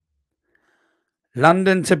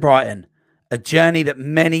London to Brighton, a journey that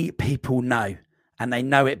many people know, and they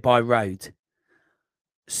know it by road.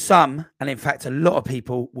 Some, and in fact, a lot of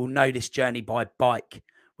people will know this journey by bike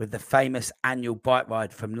with the famous annual bike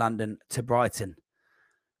ride from London to Brighton.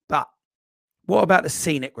 But what about the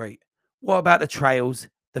scenic route? What about the trails,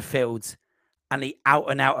 the fields, and the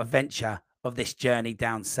out and out adventure of this journey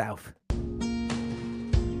down south?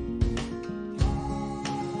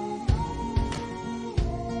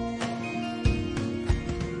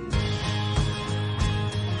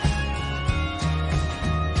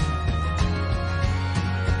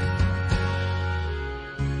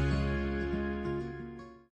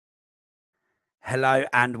 Hello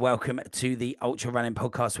and welcome to the Ultra Running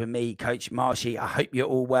Podcast with me, Coach Marshy. I hope you're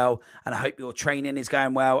all well and I hope your training is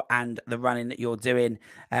going well and the running that you're doing.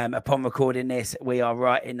 Upon recording this, we are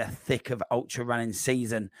right in the thick of ultra running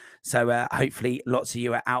season. So hopefully lots of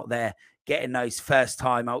you are out there getting those first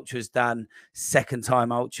time ultras done, second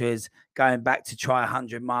time ultras, going back to try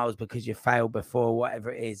 100 miles because you failed before,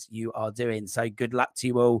 whatever it is you are doing. So good luck to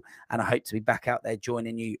you all. And I hope to be back out there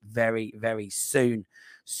joining you very, very soon.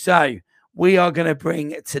 So we are going to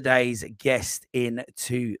bring today's guest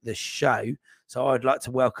into the show. So I'd like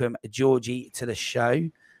to welcome Georgie to the show.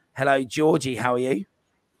 Hello, Georgie. How are you?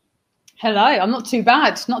 Hello. I'm not too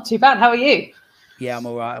bad. Not too bad. How are you? Yeah, I'm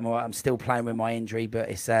all right. I'm still playing with my injury, but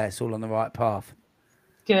it's all on the right path.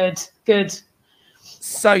 Good. Good.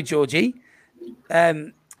 So, Georgie,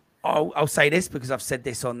 I'll say this because I've said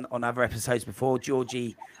this on other episodes before.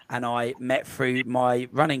 Georgie and I met through my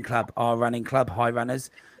running club, our running club, High Runners.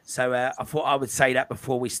 So I thought I would say that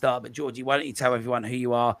before we start. But Georgie, why don't you tell everyone who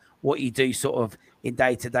you are, what you do sort of in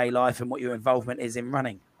day-to-day life and what your involvement is in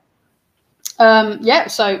running? Yeah.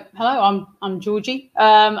 So hello, I'm Georgie.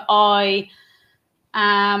 I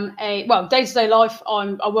am day-to-day life.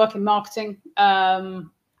 I work in marketing.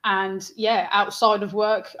 And yeah, outside of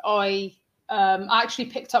work, I actually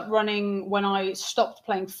picked up running when I stopped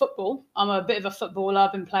playing football. I'm a bit of a footballer.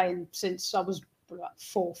 I've been playing since I was about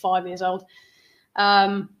 4 or 5 years old.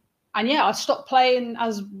 And yeah, I stopped playing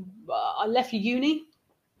as I left uni.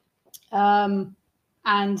 And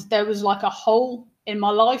there was like a hole in my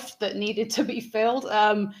life that needed to be filled.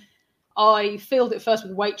 I filled it first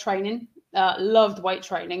with weight training, loved weight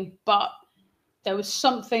training, but there was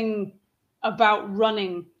something about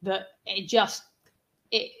running that it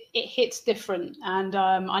hits different. And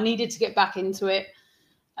I needed to get back into it.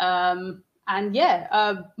 And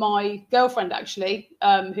yeah, my girlfriend actually,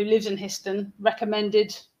 who lives in Histon,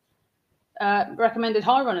 recommended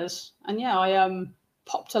High Runners, and yeah, I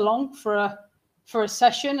popped along for a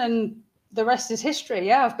session, and the rest is history.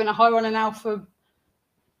 Yeah, I've been a high runner now for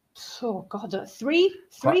 4 years. A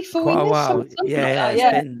while. It's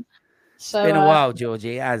been a while,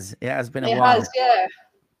 Georgie. It has been a while. It has, yeah.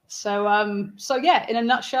 So yeah, in a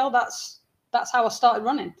nutshell, that's how I started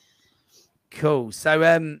running. Cool.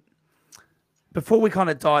 So before we kind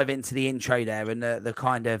of dive into the intro there and the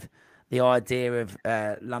kind of the idea of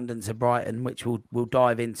London to Brighton, which we'll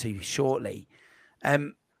dive into shortly,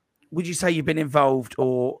 would you say you've been involved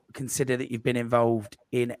or consider that you've been involved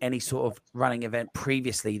in any sort of running event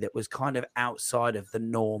previously that was kind of outside of the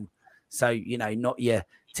norm? So, you know, not your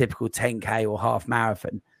typical 10K or half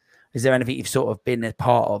marathon. Is there anything you've sort of been a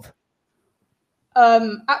part of?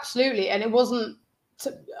 Absolutely. And it wasn't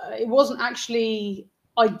actually,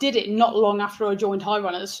 I did it not long after I joined High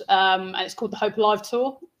Runners, and it's called the Hope Alive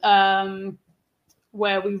Tour,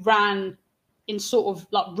 where we ran in sort of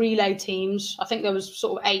like relay teams. I think there was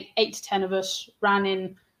sort of 8 to 10 of us ran in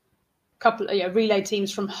a couple of relay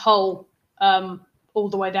teams from Hull all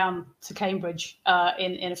the way down to Cambridge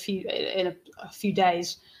in a few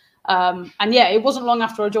days. And yeah, it wasn't long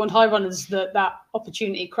after I joined High Runners that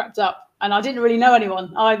opportunity crept up, and I didn't really know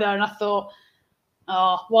anyone either. And I thought,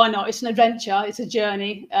 oh, why not? It's an adventure. It's a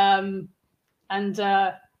journey. Yeah,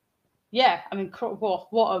 I mean,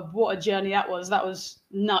 what a journey that was. That was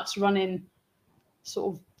nuts, running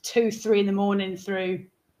sort of 2-3 in the morning through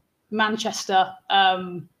Manchester.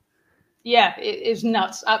 Yeah, it was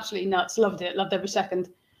nuts, absolutely nuts. Loved it. Loved every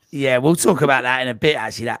second. Yeah, we'll talk about that in a bit,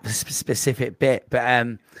 actually, that specific bit. But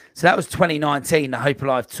so that was 2019, the Hope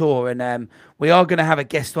Alive Tour. And we are going to have a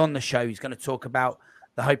guest on the show who's going to talk about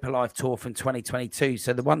the Hope Alive Tour from 2022.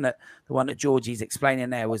 So the one that Georgie's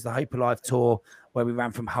explaining there was the Hope Alive Tour, where we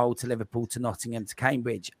ran from Hull to Liverpool to Nottingham to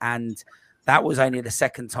Cambridge. And that was only the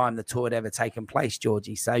second time the tour had ever taken place,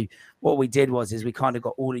 Georgie. So what we did was we kind of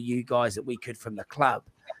got all of you guys that we could from the club,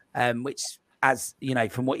 which, as you know,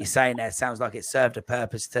 from what you're saying there, sounds like it served a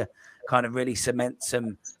purpose to kind of really cement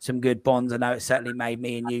some good bonds. I know it certainly made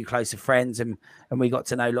me and you closer friends, and we got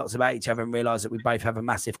to know lots about each other and realised that we both have a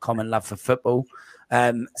massive common love for football.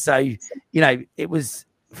 So, you know, it was,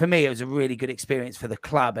 for me, it was a really good experience for the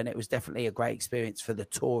club, and it was definitely a great experience for the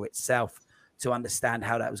tour itself to understand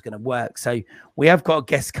how that was going to work. So we have got a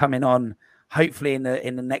guest coming on, hopefully in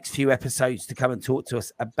the next few episodes, to come and talk to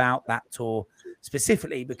us about that tour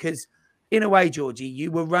specifically, because in a way, Georgie,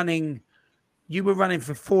 you were running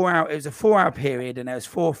for 4 hours. It was a 4-hour period, and there was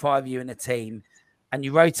 4 or 5 of you in a team, and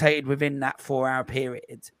you rotated within that 4-hour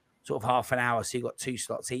period, sort of half an hour. So you got 2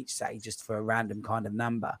 slots each, say, just for a random kind of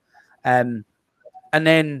number. And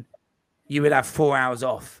then you would have 4 hours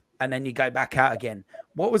off, and then you go back out again.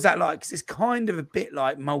 What was that like? Because it's kind of a bit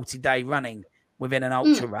like multi-day running within an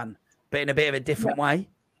ultra run, but in a bit of a different way.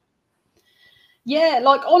 Yeah,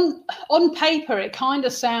 like on paper, it kind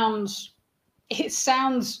of sounds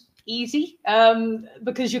easy,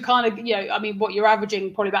 because you're kind of, you know, I mean, what you're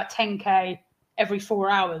averaging probably about 10K every 4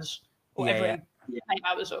 hours or every 8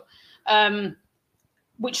 hours, or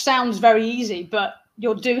which sounds very easy, but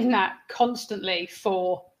you're doing that constantly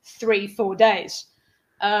for 3-4 days.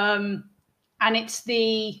 And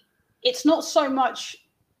it's not so much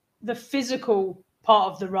the physical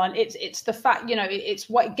part of the run. It's the fact, you know, it's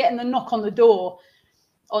what getting the knock on the door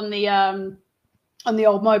on the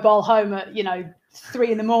old mobile home at, you know,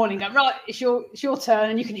 3 a.m, going, right, it's your turn,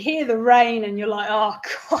 and you can hear the rain, and you're like, oh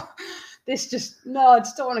God, I just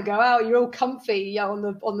don't want to go out. You're all comfy, you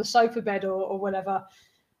know, on the sofa bed or whatever,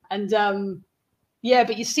 and yeah,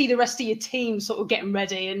 but you see the rest of your team sort of getting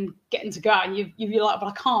ready and getting to go out, and you're like, but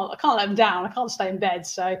I can't let them down. I can't stay in bed,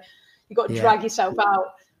 so you've got to drag yourself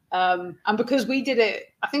out. And because we did it,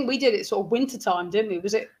 I think we did it sort of winter time, didn't we?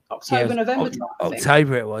 Was it October, November time?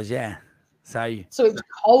 October it was, yeah. So it was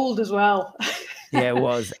cold as well. Yeah, it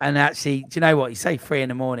was. And actually, do you know what? You say 3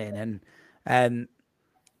 a.m, and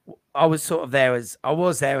I was sort of there as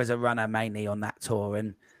a runner mainly on that tour.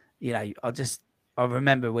 And, you know, I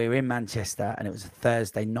remember we were in Manchester, and it was a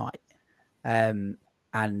Thursday night. And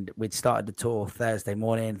we'd started the tour Thursday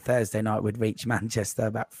morning. Thursday night, we'd reach Manchester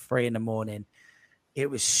about 3 a.m. It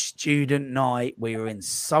was student night. We were in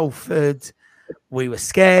Salford. We were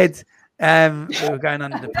scared. We were going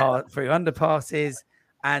through underpasses,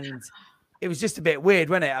 and it was just a bit weird,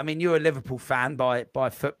 wasn't it? I mean, you're a Liverpool fan by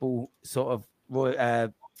football sort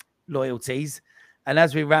of loyalties, and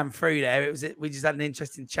as we ran through there, we just had an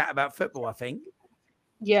interesting chat about football, I think.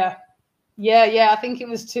 Yeah. I think it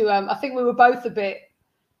was I think we were both a bit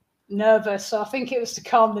nervous, so I think it was to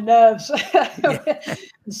calm the nerves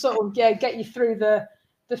and sort of get you through the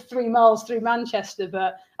 3 miles through Manchester.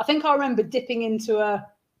 But I think I remember dipping into I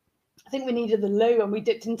think we needed the loo, and we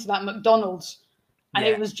dipped into that McDonald's, and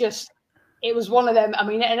it was one of them. I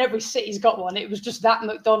mean, and every city's got one. It was just that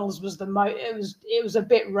McDonald's was it was a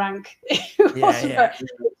bit rank. The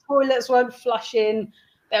toilets weren't flushing.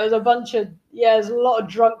 There was a bunch of there's a lot of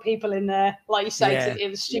drunk people in there, like you say. It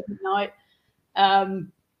was student night.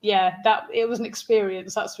 It was an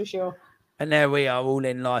experience, that's for sure. And there we are, all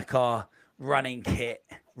in like our running kit,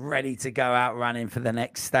 ready to go out running for the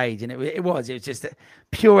next stage. And it was just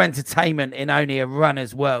pure entertainment in only a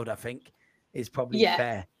runner's world, I think, is probably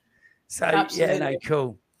fair. So absolutely.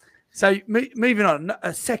 Cool. So moving on,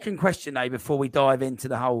 a second question though, before we dive into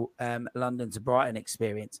the whole London to Brighton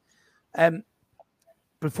experience.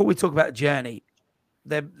 Before we talk about the journey,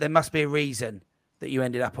 there must be a reason that you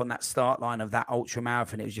ended up on that start line of that ultra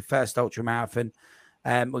marathon. It was your first ultra marathon.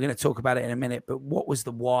 We're going to talk about it in a minute, but what was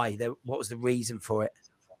the why? What was the reason for it?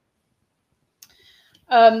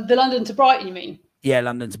 The London to Brighton, you mean? Yeah,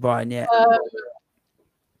 London to Brighton, yeah.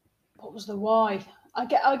 What was the why? I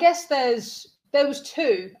guess there was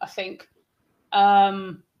 2, I think.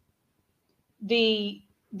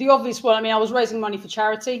 The obvious one, I mean, I was raising money for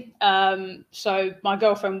charity. So my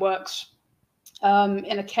girlfriend works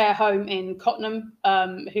in a care home in Cottenham,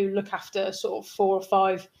 who look after sort of 4 or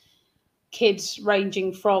 5 kids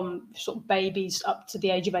ranging from sort of babies up to the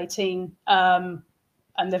age of 18. And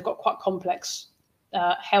they've got quite complex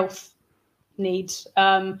health needs.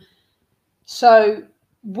 So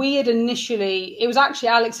we had it was actually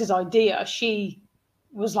Alex's idea. She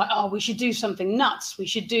was like, oh, we should do something nuts. We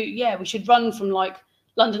should run from like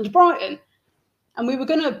London to Brighton. And we were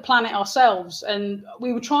going to plan it ourselves. And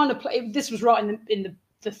we were trying to play. This was right in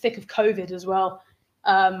the thick of COVID as well.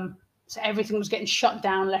 So everything was getting shut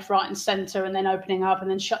down left, right, and centre, and then opening up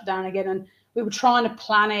and then shut down again. And we were trying to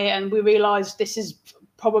plan it, and we realised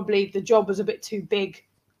the job was a bit too big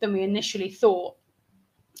than we initially thought.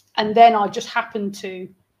 And then I just happened to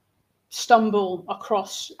stumble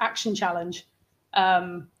across Action Challenge,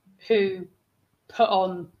 who put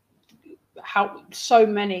on how so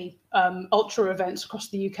many ultra events across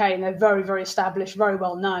the UK, and they're very, very established, very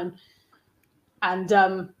well known. And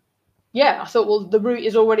I thought, well, the route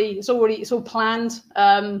is it's all planned.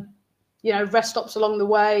 Rest stops along the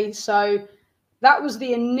way. So that was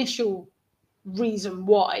the initial reason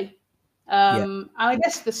why. And I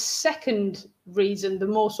guess the second reason, the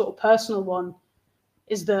more sort of personal one,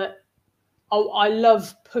 is that I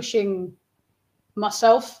love pushing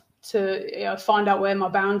myself to find out where my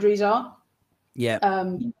boundaries are.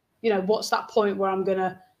 What's that point where I'm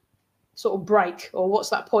gonna sort of break, or what's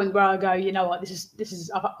that point where I go, you know what, this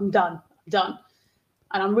is I'm done, and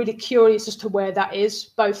I'm really curious as to where that is,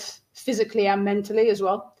 both physically and mentally as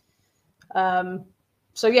well. They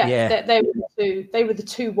were the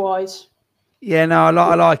two whys. Yeah, no,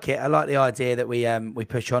 I like it. I like the idea that we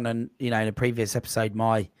push on. And in a previous episode,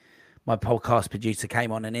 my podcast producer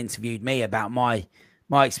came on and interviewed me about my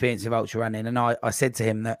experience of ultra running, and I said to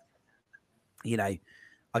him that, I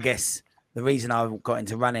guess the reason I got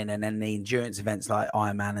into running and then the endurance events like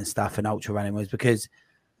Ironman and stuff and ultra running was because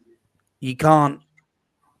you can't,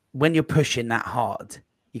 when you're pushing that hard,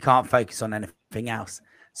 you can't focus on anything else.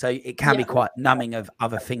 So it can be quite numbing of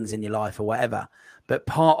other things in your life or whatever. But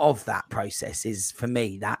part of that process is, for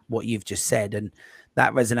me, that what you've just said, and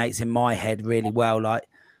that resonates in my head really well. Like,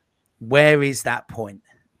 where is that point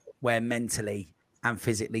where mentally and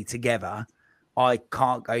physically together, I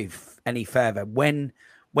can't go any further? When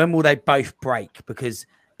will they both break? Because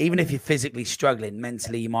even if you're physically struggling,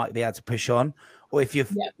 mentally you might be able to push on. Or if you're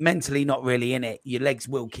mentally not really in it, your legs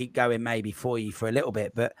will keep going maybe for you for a little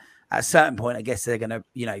bit. But at a certain point, I guess they're going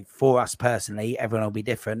to, for us personally, everyone will be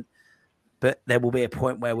different. But there will be a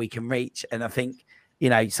point where we can reach. And I think,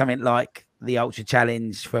 something like the Ultra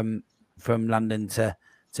Challenge from London to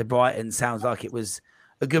Brighton sounds like it was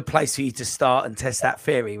a good place for you to start and test that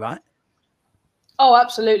theory, right? Oh,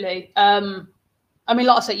 absolutely. Like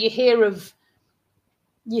I said, you hear,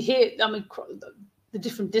 the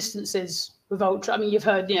different distances with ultra. I mean, you've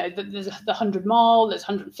heard, there's the 100 mile, there's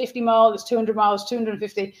 150 mile, there's 200 miles,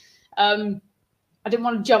 250. I didn't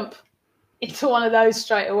want to jump into one of those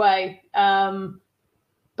straight away.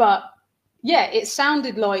 But yeah, it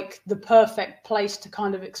sounded like the perfect place to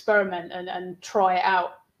kind of experiment and try it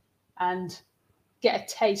out and get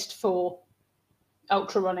a taste for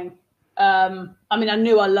ultra running. I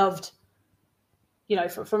knew I loved,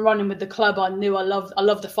 from running with the club, I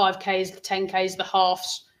loved the 5Ks, the 10Ks, the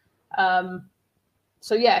halves.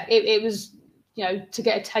 It was, to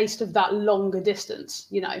get a taste of that longer distance,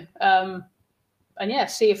 see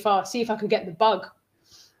if I could get the bug.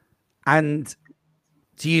 And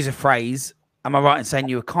to use a phrase, am I right in saying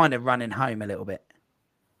you were kind of running home a little bit?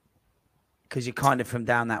 Because you're kind of from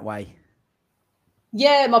down that way.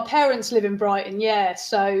 Yeah, my parents live in Brighton. Yeah,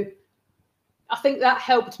 so I think that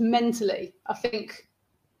helped mentally. I think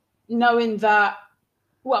knowing that,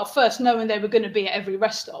 first knowing they were going to be at every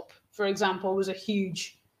rest stop, for example, was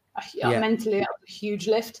mentally that was a huge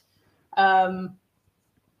lift. I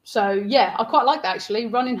quite like that, actually,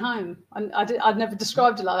 running home. I'd never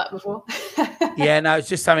described it like that before. Yeah, no, it's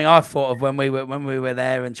just something I thought of when we were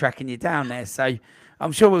there and tracking you down there. So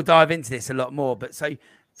I'm sure we'll dive into this a lot more. But so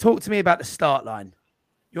talk to me about the start line.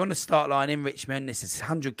 You're on the start line in Richmond. This is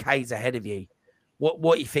 100 Ks ahead of you.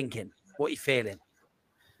 What are you thinking? What are you feeling?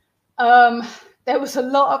 There was a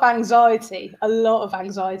lot of anxiety.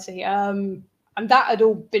 And that had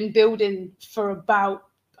all been building for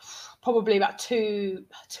probably about two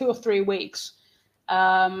or 3 weeks.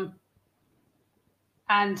 So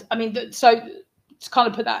to kind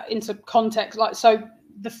of put that into context,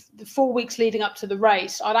 the 4 weeks leading up to the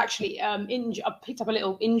race, I'd actually I picked up a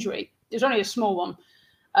little injury. It was only a small one.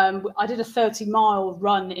 I did a 30-mile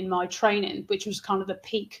run in my training, which was kind of the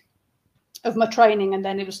peak of my training, and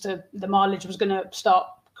then the mileage was going to start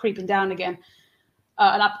creeping down again.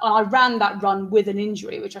 And I ran that run with an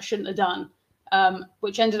injury, which I shouldn't have done,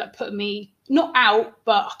 which ended up putting me not out,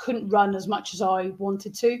 but I couldn't run as much as I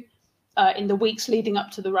wanted to in the weeks leading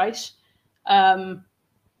up to the race,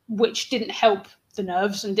 which didn't help the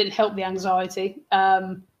nerves and didn't help the anxiety.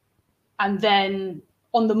 And then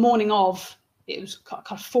on the morning of, it was kind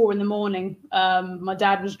of 4 a.m. My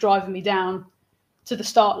dad was driving me down to the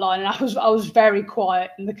start line, and I was very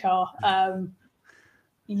quiet in the car.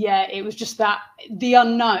 It was just the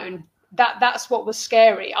unknown. That's what was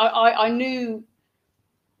scary. I knew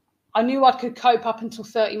I could cope up until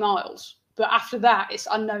 30 miles, but after that, it's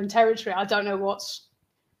unknown territory. I don't know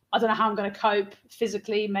how I'm going to cope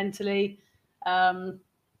physically, mentally. I don't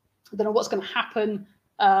know what's going to happen.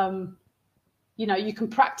 You can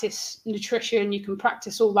practice nutrition, you can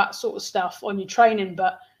practice all that sort of stuff on your training,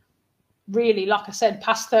 but really, like I said,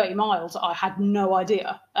 past 30 miles, I had no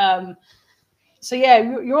idea. So yeah,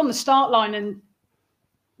 you're on the start line, and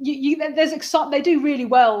there's excitement. They do really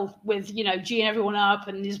well with, you know, geeing everyone up,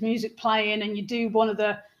 and there's music playing, and you do one of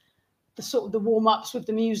the sort of the warm-ups with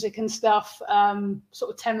the music and stuff,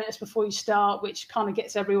 sort of 10 minutes before you start, which kind of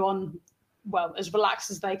gets everyone, well, as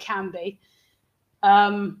relaxed as they can be.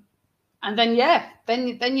 And then, yeah,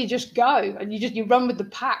 then you just go, and you run with the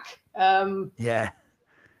pack. Yeah.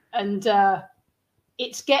 And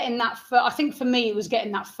it's getting that, I think for me, it was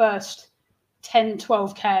getting that first 10,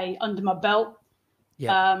 12K under my belt.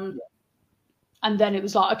 Yeah. And then it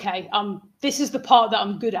was like, okay, this is the part that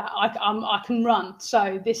I'm good at. I can run,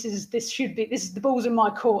 so this is the ball's in my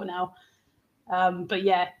court now. But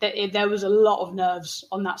yeah, there was a lot of nerves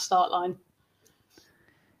on that start line.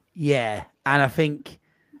 Yeah, and I think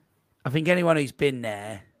anyone who's been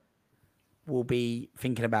there will be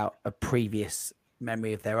thinking about a previous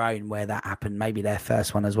memory of their own where that happened, maybe their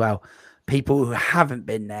first one as well. People who haven't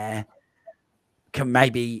been there can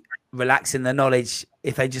maybe relax in the knowledge,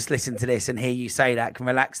 if they just listen to this and hear you say that, can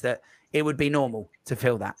relax that it would be normal to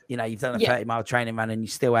feel that. You know, you've done a 30-mile training run and you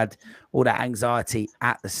still had all that anxiety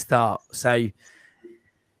at the start. So,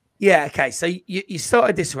 yeah, okay. So you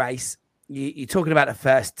started this race. You're talking about the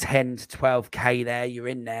first 10 to 12K there. You're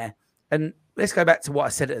in there. And let's go back to what I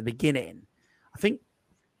said at the beginning. I think,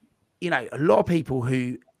 you know, a lot of people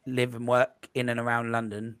who live and work in and around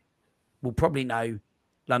London will probably know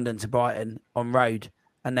London to Brighton on road,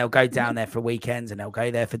 and they'll go down there for weekends and they'll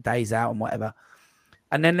go there for days out and whatever.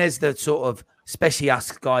 And then there's the sort of, especially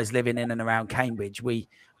us guys living in and around Cambridge, we're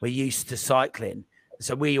used to cycling.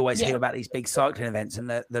 So we always hear about these big cycling events, and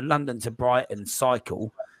the London to Brighton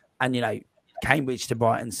cycle, and, you know, Cambridge to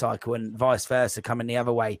Brighton cycle, and vice versa coming the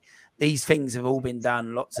other way. These things have all been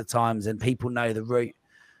done lots of times and people know the route.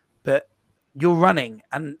 But you're running,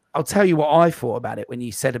 and I'll tell you what I thought about it when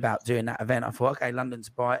you said about doing that event. I thought, okay, London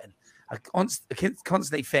to Brighton. I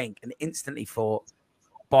constantly think and instantly thought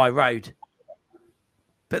by road.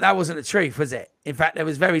 But that wasn't the truth, was it? In fact, there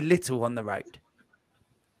was very little on the road.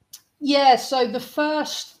 Yeah, so the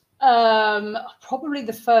first, probably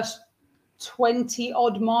the first 20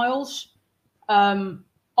 odd miles are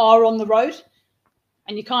on the road.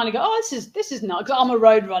 And you kind of go, oh, this is not, because I'm a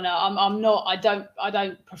road runner. I'm not, I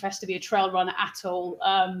don't profess to be a trail runner at all.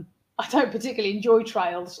 I don't particularly enjoy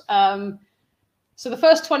trails. So the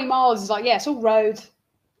first 20 miles is like, yeah, it's all road,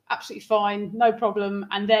 absolutely fine, no problem.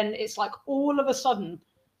 And then it's like all of a sudden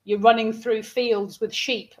you're running through fields with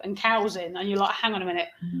sheep and cows in, and you're like, hang on a minute,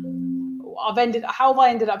 how have I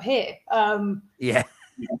ended up here?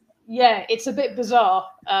 Yeah, it's a bit bizarre.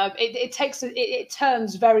 It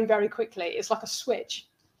turns very, very quickly. It's like a switch.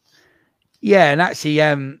 Yeah, and actually,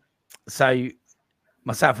 so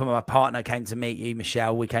myself and my partner came to meet you,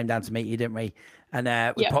 Michelle. We came down to meet you, didn't we?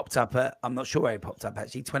 And we popped up at, I'm not sure where we popped up,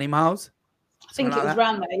 actually, 20 miles. I think it was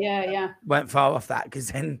around there, yeah. Went far off that, because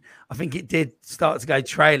then I think it did start to go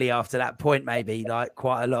traily after that point, maybe, like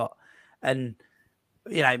quite a lot. And,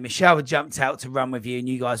 you know, Michelle had jumped out to run with you, and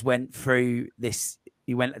you guys went through this.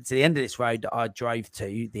 You went to the end of this road that I drove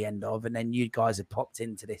to the end of, and then you guys had popped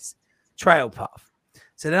into this trail path.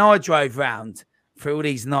 So then I drove round through all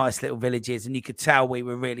these nice little villages, and you could tell we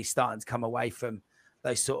were really starting to come away from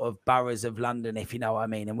those sort of boroughs of London, if you know what I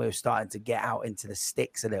mean. And we were starting to get out into the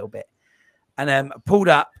sticks a little bit. And pulled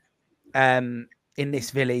up in this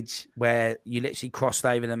village where you literally crossed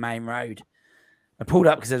over the main road. I pulled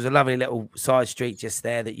up because there was a lovely little side street just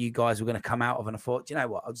there that you guys were going to come out of. And I thought, you know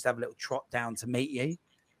what? I'll just have a little trot down to meet you.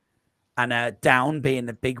 And down being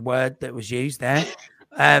the big word that was used there.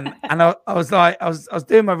 And I was like, I was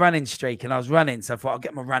doing my running streak, and I was running. So I thought, I'll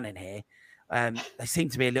get my running here. They seem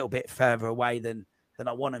to be a little bit further away than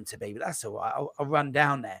I want them to be, but that's all right. I'll run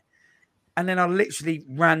down there. And then I literally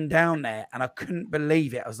ran down there, and I couldn't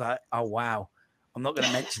believe it. I was like, oh, wow. I'm not going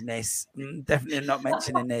to mention this. I'm definitely not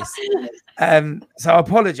mentioning this. So I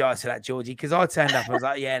apologize for that, Georgie, because I turned up. I was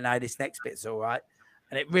like, yeah, no, this next bit's all right.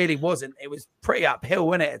 And it really wasn't. It was pretty uphill,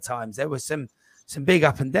 wasn't it, at times? There was some big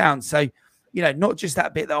up and down. So, you know, not just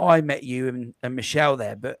that bit that I met you and Michelle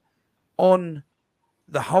there, but on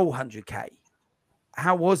the whole 100K,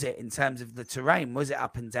 how was it in terms of the terrain? Was it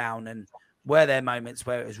up and down? And were there moments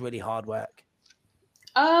where it was really hard work?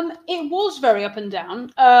 It was very up and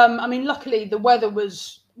down. I mean, luckily the weather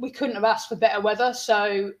we couldn't have asked for better weather.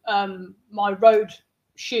 So my road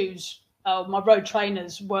shoes, my road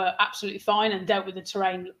trainers were absolutely fine and dealt with the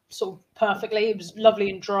terrain sort of perfectly. It was lovely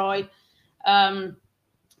and dry.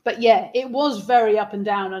 But yeah, it was very up and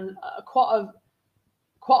down, and quite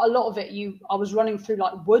a lot of it. I was running through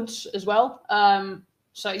like woods as well.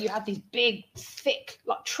 So you had these big, thick,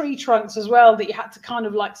 like tree trunks as well that you had to kind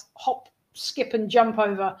of like hop, skip, and jump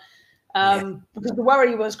over. Because the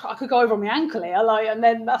worry was I could go over on my ankle here, and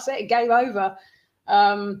then that's it, game over.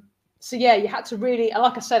 So yeah, you had to really,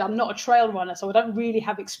 like I said, I'm not a trail runner, so I don't really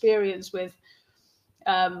have experience with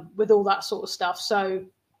all that sort of stuff. So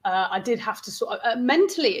I did have to sort of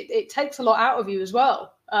mentally, it takes a lot out of you as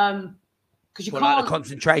well, because you can't. Like the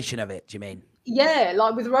concentration of it, do you mean? Yeah,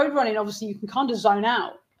 like with road running, obviously you can kind of zone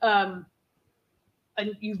out, and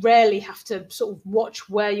you rarely have to sort of watch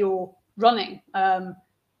where you're running,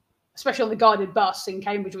 especially on the guided bus in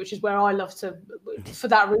Cambridge, which is where I love to, for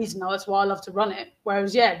that reason, that's why I love to run it.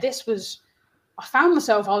 Whereas, yeah, I found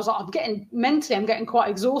myself, I'm getting quite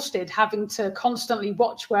exhausted having to constantly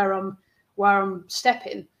watch where I'm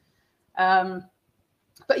stepping. But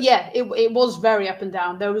yeah, it was very up and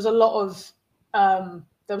down. There was a lot of,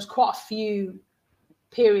 there was quite a few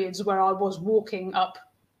periods where I was walking up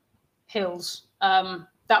hills.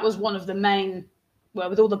 That was one of the main,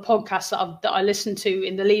 with all the podcasts that I listened to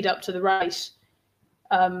in the lead up to the race,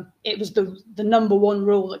 it was the number one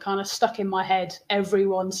rule that kind of stuck in my head.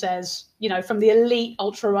 Everyone says, from the elite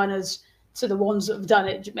ultra runners to the ones that have done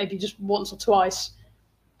it maybe just once or twice,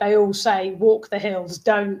 they all say, walk the hills.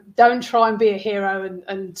 Don't try and be a hero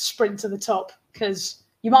and sprint to the top, because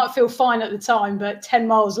you might feel fine at the time, but 10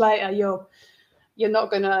 miles later, your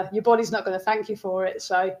body's not gonna thank you for it.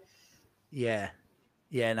 So, yeah,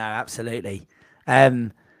 no, absolutely.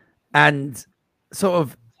 And sort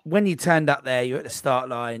of when you turned up there, you're at the start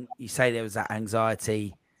line. You say there was that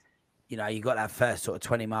anxiety. You got that first sort of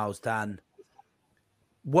 20 miles done.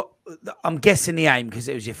 What I'm guessing the aim, because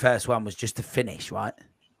it was your first one, was just to finish, right?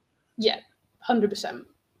 Yeah, 100%.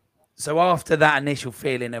 So after that initial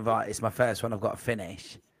feeling of, right, it's my first one, I've got to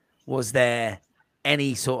finish, was there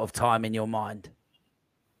any sort of time in your mind?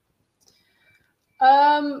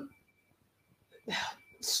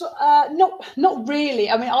 So, not really.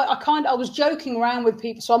 I mean, I was joking around with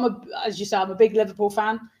people. So as you say, I'm a big Liverpool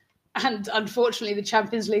fan, and unfortunately, the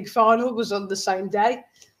Champions League final was on the same day.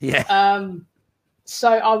 Yeah. So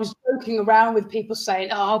I was joking around with people saying,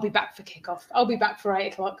 "Oh, I'll be back for kickoff. I'll be back for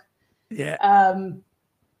 8:00." Yeah.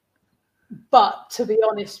 But to be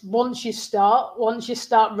honest, once you start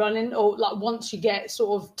running, or like once you get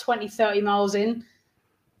sort of 20, 30 miles in,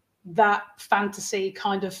 that fantasy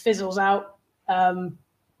kind of fizzles out,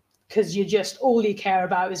 because all you care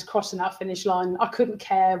about is crossing that finish line. I couldn't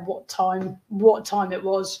care what time it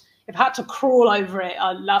was. If I had to crawl over it,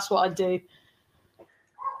 that's what I'd do.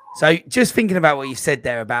 So just thinking about what you said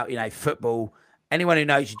there about, football, anyone who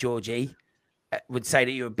knows you, Georgie, would say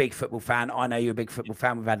that you're a big football fan. I know you're a big football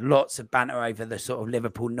fan. We've had lots of banter over the sort of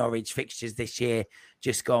Liverpool-Norwich fixtures this year.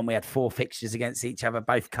 Just gone, we had 4 fixtures against each other,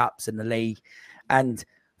 both cups and the league. And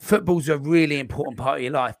football's a really important part of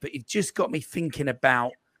your life. But it just got me thinking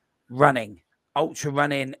about running, ultra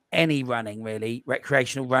running, any running really,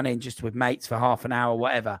 recreational running, just with mates for half an hour,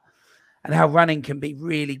 whatever. And how running can be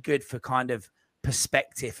really good for kind of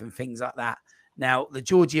perspective and things like that. Now, the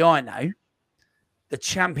Georgie I know, the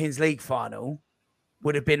Champions League final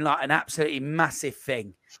would have been like an absolutely massive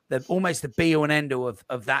thing. Almost the be all and end all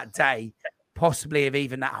of that day, possibly of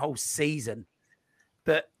even that whole season.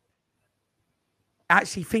 But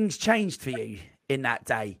actually things changed for you in that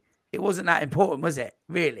day. It wasn't that important, was it?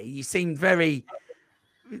 Really? You seemed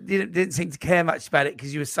didn't seem to care much about it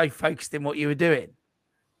because you were so focused in what you were doing.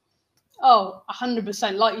 Oh,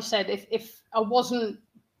 100%. Like you said, if I wasn't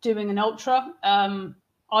doing an ultra,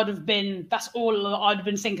 that's all I'd have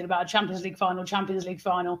been thinking about, Champions League final.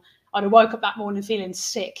 I'd have woke up that morning feeling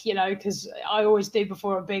sick, because I always do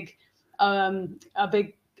before a big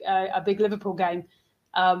Liverpool game.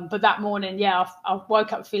 But that morning, yeah, I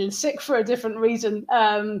woke up feeling sick for a different reason.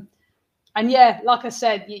 And yeah, like I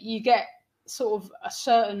said, you get sort of a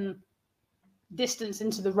certain distance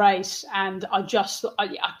into the race, and I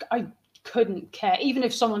couldn't care. Even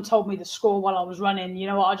if someone told me the score while I was running,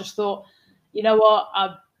 I just thought, I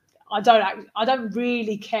don't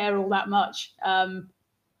really care all that much. And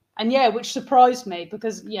yeah, which surprised me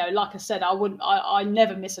because, like I said, I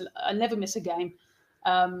never miss a game.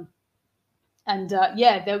 And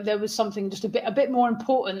there was something just a bit more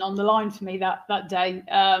important on the line for me that day.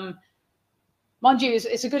 Mind you,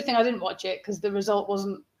 it's a good thing I didn't watch it because the result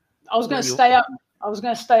wasn't. I was going to stay up. I was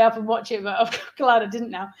going to stay up and watch it, but I'm glad I didn't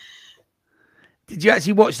now. Did you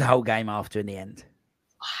actually watch the whole game after in the end?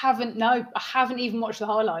 I haven't. No, I haven't even watched the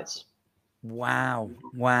highlights. Wow.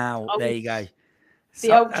 There you go.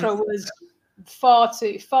 The ultra was far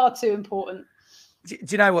too important. Do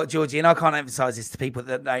you know what, Georgie? And I can't emphasize this to people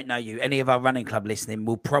that don't know you. Any of our running club listening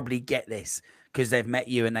will probably get this because they've met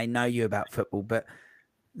you and they know you about football. But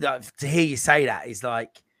to hear you say that is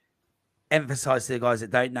like emphasize to the guys that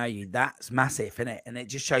don't know you. That's massive, isn't it? And it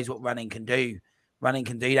just shows what running can do. Running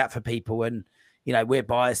can do that for people. And, you know, we're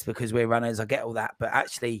biased because we're runners. I get all that. But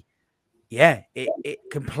actually, yeah, it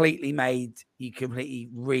completely made you completely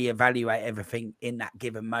reevaluate everything in that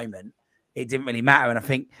given moment. It didn't really matter. And I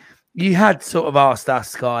think you had sort of asked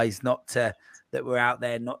us guys that were out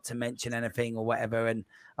there not to mention anything or whatever. And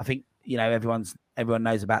I think, you know, everyone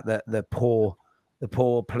knows about the poor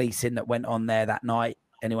policing that went on there that night.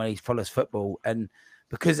 Anyone who follows football, and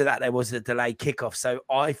because of that, there was a delayed kickoff. So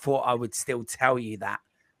I thought I would still tell you that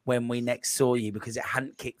when we next saw you, because it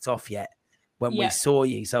hadn't kicked off yet when we saw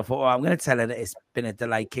you. So I thought, I'm going to tell her that it's been a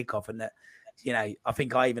delayed kickoff, and that, you know, I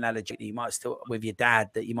think I even had a joke that you might still, with your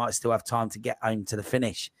dad, that you might still have time to get home to the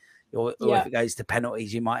finish, or if it goes to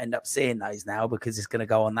penalties, you might end up seeing those now because it's going to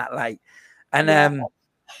go on that late. And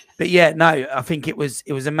but yeah, no, I think it was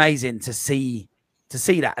amazing to see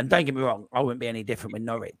that. And don't get me wrong, I wouldn't be any different with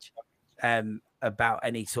Norwich about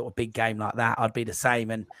any sort of big game like that. I'd be the same.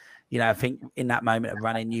 And, you know, I think in that moment of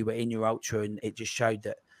running, you were in your ultra, and it just showed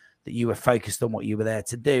that you were focused on what you were there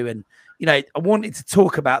to do. And, you know, I wanted to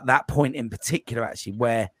talk about that point in particular, actually,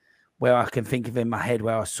 where I can think of in my head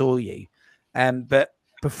where I saw you. But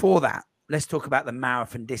before that, let's talk about the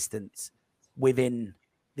marathon distance within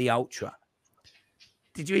the ultra.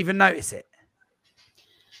 Did you even notice it?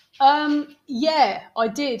 Yeah, I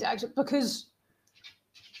did actually, because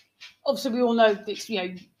obviously we all know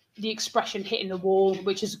the expression "hitting the wall,"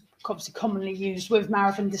 which is obviously commonly used with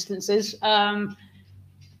marathon distances. And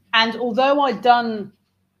although I'd done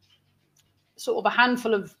sort of a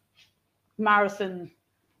handful of marathon,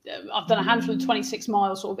 I've done a handful of 26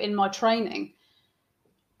 miles sort of in my training.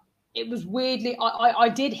 It was weirdly, I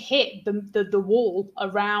did hit the wall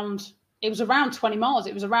around. It was around 20 miles.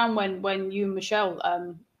 It was around when you and Michelle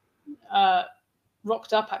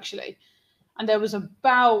rocked up, actually, and there was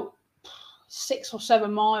about 6 or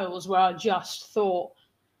 7 miles where I just thought,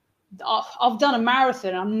 I've done a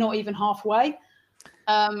marathon, I'm not even halfway.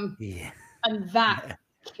 And that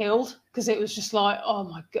killed, because it was just like, oh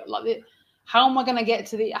my god, like, how am I going to get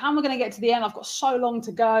to the end? I've got so long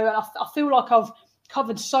to go, and I feel like I've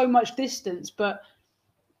covered so much distance, but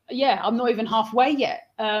yeah, I'm not even halfway yet.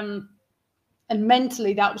 And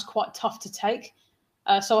mentally, that was quite tough to take.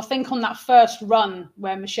 So I think on that first run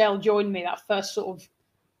where Michelle joined me, that first sort of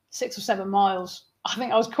 6 or 7 miles, I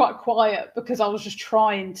think I was quite quiet because I was just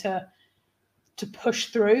trying to push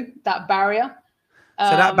through that barrier.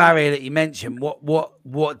 So that barrier that you mentioned,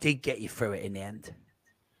 what did get you through it in the end?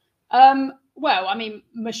 Well, I mean,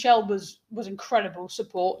 Michelle was incredible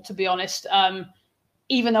support, to be honest.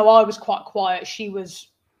 Even though I was quite quiet, she was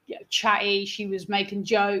chatty. She was making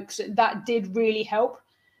jokes. That did really help.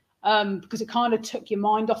 Because it kind of took your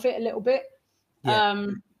mind off it a little bit. Yeah.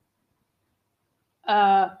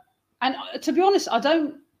 And to be honest, I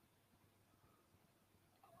don't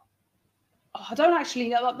actually.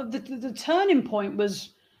 The turning point was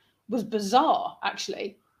bizarre,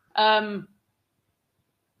 actually. I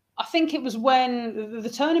think it was when the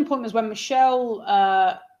turning point was when Michelle.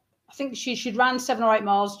 I think she'd ran 7 or 8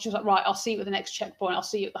 miles. She was like, right, I'll see you at the next checkpoint. I'll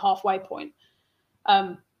see you at the halfway point.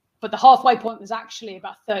 But the halfway point was actually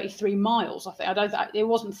about 33 miles. I think it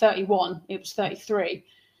wasn't 31. It was 33.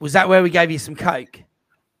 Was that where we gave you some Coke?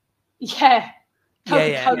 Yeah,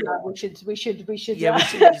 Coca-Cola. Yeah. We should. Yeah, we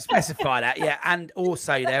should specify that. Yeah, and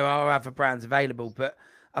also there are other brands available, but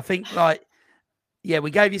I think we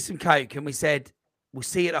gave you some Coke and we said we'll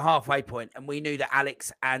see you at the halfway point, and we knew that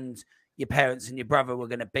Alex and your parents and your brother were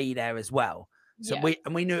going to be there as well. So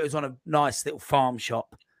we knew it was on a nice little farm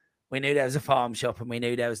shop. We knew there was a farm shop, and we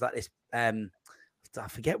knew there was like this. I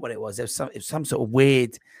forget what it was. It was some sort of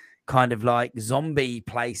weird kind of like zombie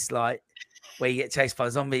place, like where you get chased by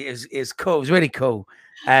a zombie. It was cool. It was really cool.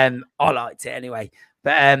 I liked it anyway.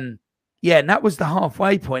 But and that was the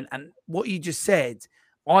halfway point. And what you just said,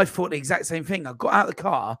 I thought the exact same thing. I got out of the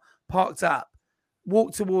car, parked up,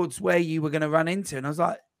 walked towards where you were going to run into, and I was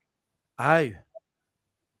like, oh,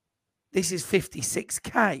 this is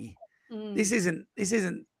 56K. This isn't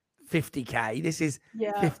 50K. This is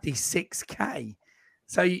 56K.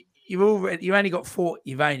 So you've only got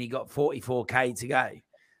 44K to go.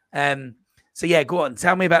 So yeah, go on.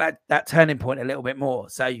 Tell me about that turning point a little bit more.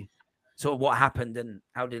 So sort of what happened and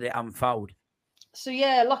how did it unfold? So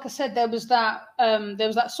yeah, like I said, there was that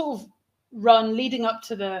sort of run leading up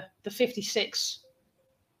to the 56K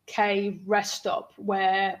rest stop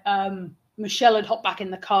where Michelle had hopped back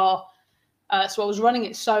in the car. So I was running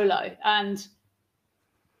it solo, and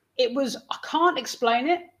it was, I can't explain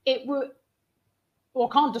it. I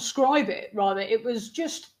can't describe it, rather. It was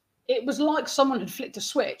just it was like someone had flicked a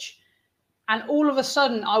switch. And all of a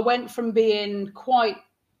sudden, I went from being quite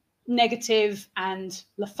negative and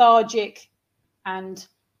lethargic and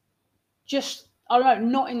just, I don't know,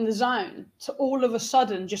 not in the zone, to all of a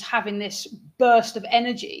sudden just having this burst of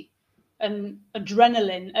energy and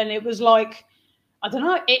adrenaline. And it was like, I don't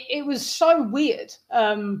know, it was so weird.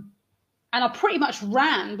 And I pretty much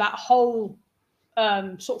ran that whole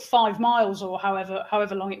sort of 5 miles or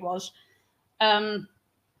however long it was. And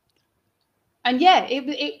yeah,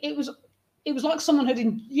 it was like someone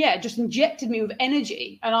had just injected me with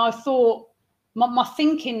energy. And I thought my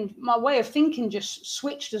way of thinking just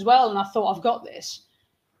switched as well. And I thought, I've got this.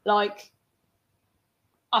 Like,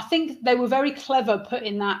 I think they were very clever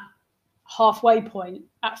putting that halfway point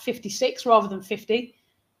at 56 rather than 50,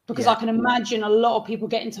 because I can imagine a lot of people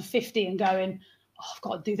getting to 50 and going, oh, I've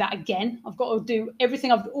got to do that again. I've got to do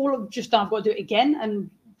everything I've just done. I've got to do it again, and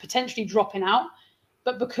potentially dropping out.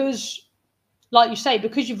 But because, like you say,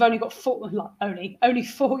 because you've only got only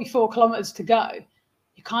 44 kilometers to go,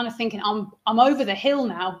 you're kind of thinking, I'm over the hill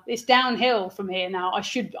now. It's downhill from here now. I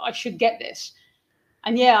should get this.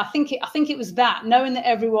 And yeah, I think it was that, knowing that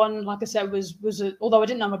everyone, like I said, was although I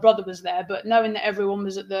didn't know my brother was there, but knowing that everyone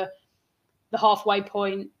was at the halfway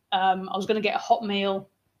point. I was going to get a hot meal.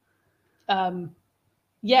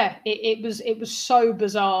 Yeah, it was so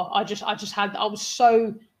bizarre. It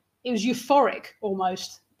was euphoric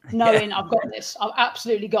almost, knowing I've got this. I've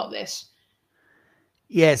absolutely got this.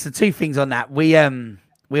 Yeah, so 2 things on that. We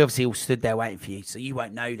obviously all stood there waiting for you, so you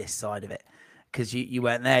won't know this side of it because you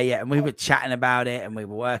weren't there yet. And we were chatting about it and we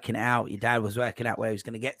were working it out. Your dad was working out where he was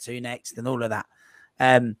going to get to next and all of that.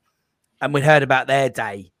 And we heard about their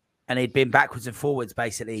day, and he'd been backwards and forwards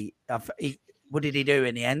basically. What did he do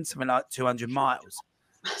in the end? Something like 200 miles.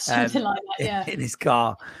 Something like that, yeah. In his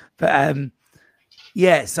car. But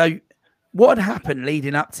yeah, so what had happened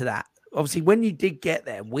leading up to that? Obviously, when you did get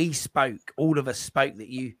there, all of us spoke that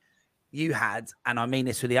you had, and I mean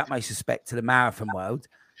this with the utmost respect to the marathon world,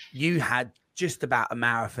 you had just about a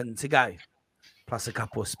marathon to go, plus a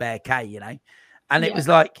couple of spare K, you know? And it was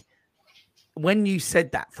like, when you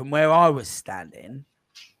said that, from where I was standing,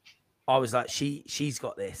 I was like, she's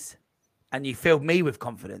got this. And you filled me with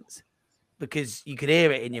confidence because you could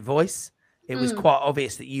hear it in your voice. It was quite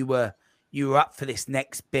obvious that you were up for this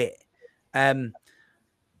next bit.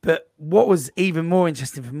 But what was even more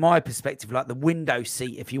interesting from my perspective, like the window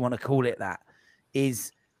seat, if you want to call it that,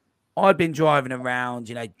 is I'd been driving around,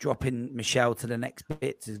 you know, dropping Michelle to the next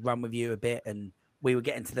bit to run with you a bit. And we were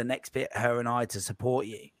getting to the next bit, her and I, to support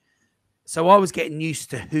you. So I was getting used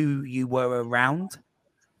to who you were around.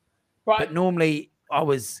 Right. But normally I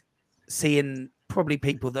was seeing probably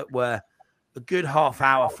people that were a good half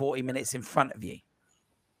hour, 40 minutes in front of you.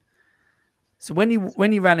 So when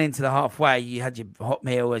you ran into the halfway, you had your hot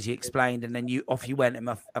meal, as you explained, and then off you went, and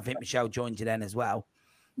I think Michelle joined you then as well.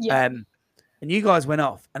 Yeah. And you guys went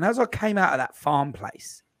off. And as I came out of that farm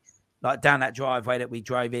place, like down that driveway that we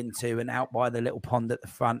drove into and out by the little pond at the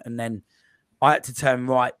front, and then I had to turn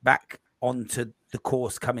right back onto the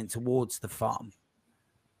course coming towards the farm.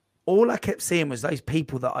 All I kept seeing was those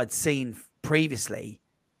people that I'd seen previously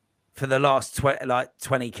for the last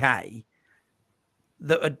 20K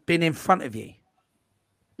that had been in front of you.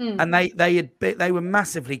 And they were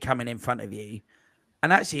massively coming in front of you.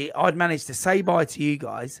 And actually, I'd managed to say bye to you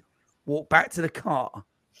guys, walk back to the car,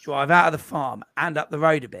 drive out of the farm and up the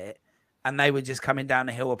road a bit, and they were just coming down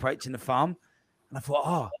the hill approaching the farm. And I thought,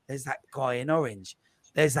 oh, there's that guy in orange.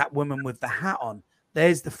 There's that woman with the hat on.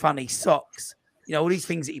 There's the funny socks. You know, all these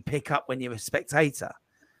things that you pick up when you're a spectator.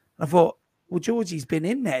 And I thought, well, Georgie's been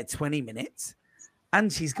in there 20 minutes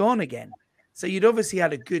and she's gone again. So you'd obviously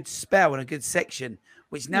had a good spell and a good section,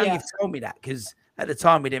 which now you've told me that, because at the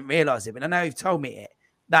time we didn't realize it. But I know you've told me it.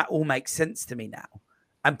 That all makes sense to me now.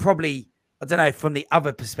 And probably, I don't know, from the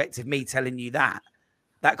other perspective, me telling you that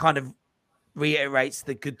kind of reiterates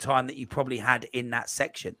the good time that you probably had in that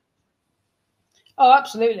section. Oh,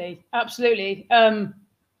 absolutely. Absolutely. And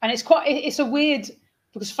it's a weird,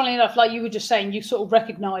 because funnily enough, like you were just saying, you sort of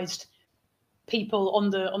recognized people on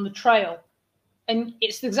the trail, and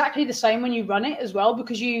it's exactly the same when you run it as well,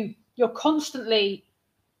 because you're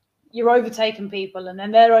overtaking people, and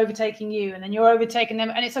then they're overtaking you, and then you're overtaking them,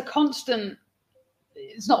 and it's a constant.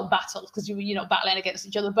 It's not a battle because you're not battling against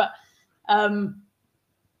each other, but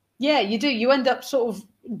yeah, you do. You end up sort of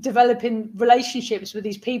developing relationships with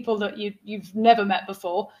these people that you've never met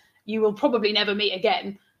before. You will probably never meet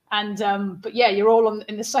again, and but yeah, you're all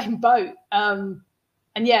in the same boat.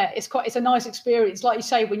 And yeah, it's a nice experience, like you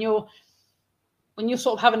say, when you're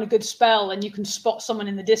sort of having a good spell and you can spot someone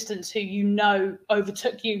in the distance who you know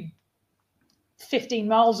overtook you 15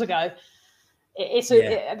 miles ago.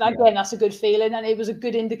 Again, that's a good feeling, and it was a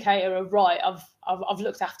good indicator of right. I've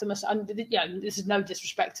looked after myself. And this is no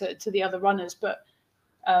disrespect to the other runners, but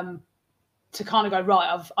to kind of go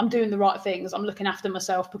right. I'm doing the right things. I'm looking after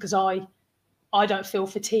myself because I don't feel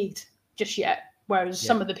fatigued just yet. Whereas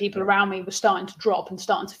some of the people around me were starting to drop and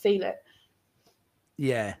starting to feel it.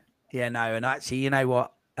 Yeah, no, and actually, you know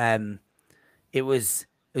what? It was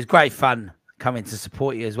great fun coming to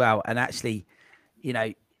support you as well. And actually, you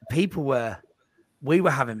know, we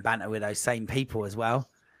were having banter with those same people as well,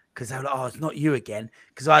 because they were like, "Oh, it's not you again,"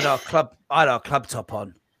 because I had our club top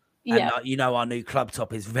on, and you know, our new club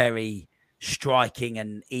top is very striking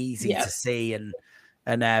and easy to see, and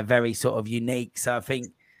very sort of unique. So I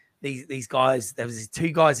think these guys, there was these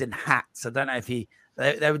two guys in hats. I don't know if they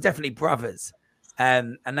were definitely brothers,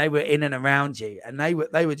 and they were in and around you, and they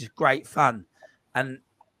were just great fun, and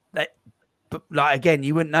but like again,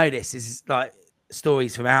 you wouldn't know this. This is like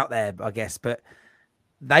stories from out there, I guess, but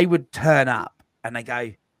they would turn up and they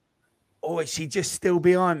go, "Oh, is she just still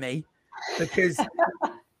behind me?"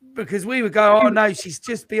 Because we would go, "Oh no, she's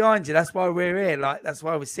just behind you. That's why we're here. Like that's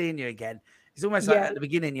why we're seeing you again." It's almost like at the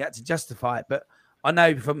beginning you had to justify it, but I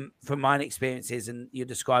know from my own experiences, and you're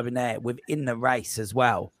describing there within the race as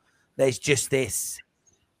well, there's just this: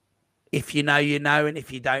 if you know, you know, and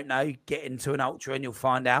if you don't know, get into an ultra and you'll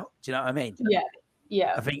find out. Do you know what I mean?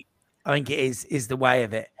 Yeah. I think it is the way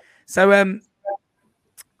of it. So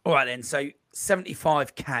all right then. So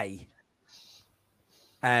 75K.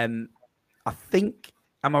 I think,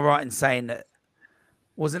 am I right in saying that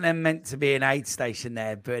wasn't there meant to be an aid station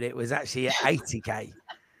there, but it was actually at 80K?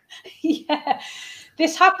 Yeah,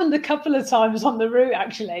 this happened a couple of times on the route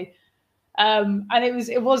actually, and it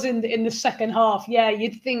was in the second half. Yeah,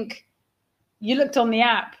 you'd think you looked on the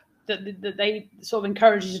app that they sort of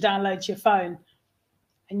encourage you to download to your phone,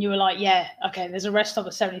 and you were like, yeah, okay, there's a rest stop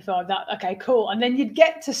at 75. Okay, cool. And then you'd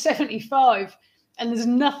get to 75 and there's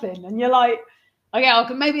nothing. And you're like, okay,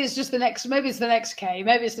 maybe it's just the next, maybe it's the next K,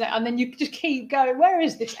 maybe it's and then you just keep going, where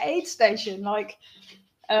is this aid station? Like,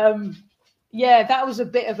 yeah, that was a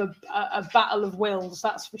bit of a battle of wills,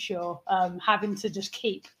 that's for sure. Having to just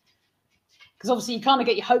keep, because obviously you kind of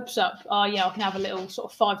get your hopes up. Oh yeah, I can have a little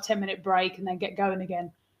sort of 5-10 minute break and then get going again.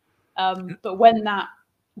 But when that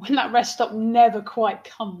rest stop never quite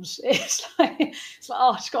comes, it's like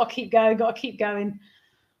oh, I just got to keep going.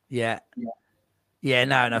 Yeah,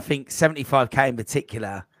 no, and I think 75K in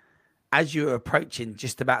particular, as you were approaching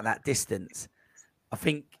just about that distance, I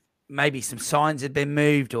think maybe some signs had been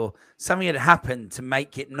moved or something had happened to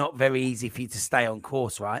make it not very easy for you to stay on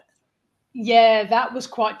course, right? Yeah, that was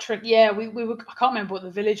quite tricky. Yeah, we were, I can't remember what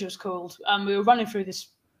the village was called. We were running through this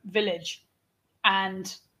village,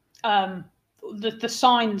 and the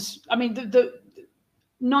signs, I mean, the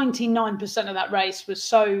 99% of that race was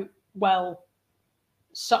so well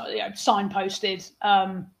signposted.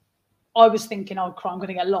 I was thinking, oh, crap, I'm going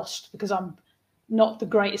to get lost because I'm not the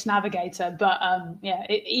greatest navigator. But yeah,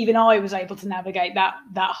 even I was able to navigate that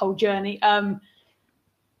whole journey.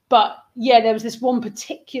 But yeah, there was this one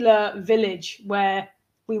particular village where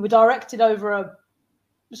we were directed over it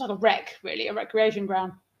was like a wreck, really, a recreation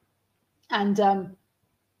ground. And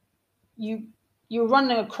you were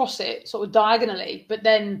running across it sort of diagonally, but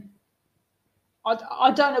then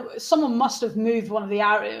I don't know, someone must have moved one of the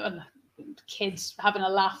arrows, kids having a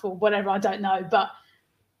laugh or whatever, I don't know, but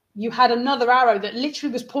you had another arrow that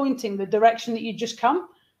literally was pointing the direction that you'd just come.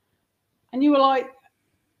 And you were like,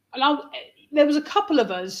 there was a couple of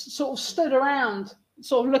us sort of stood around,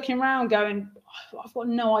 sort of looking around going, I've got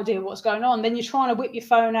no idea what's going on. Then you're trying to whip your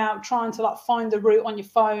phone out, trying to like find the route on your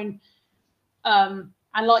phone. And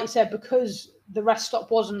like you said, because the rest stop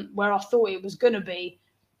wasn't where I thought it was going to be,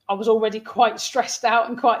 I was already quite stressed out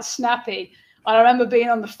and quite snappy. I remember being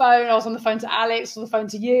on the phone. I was on the phone to Alex, on the phone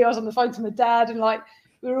to you. I was on the phone to my dad. And like,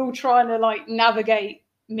 we were all trying to like navigate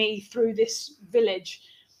me through this village.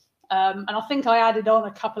 And I think I added on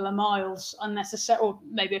a couple of miles unnecessarily, or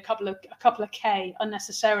maybe a couple of K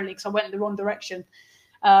unnecessarily because I went in the wrong direction.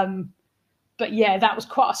 But yeah, that was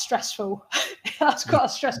quite a stressful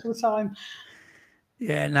time.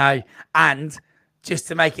 Yeah, no. And just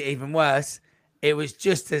to make it even worse, it was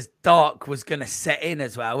just as dark was going to set in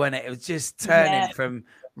as well, wasn't it? It was just turning from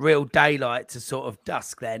real daylight to sort of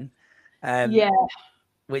dusk then.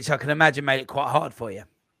 Which I can imagine made it quite hard for you.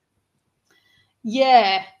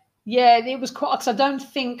 Yeah, it was quite, because I don't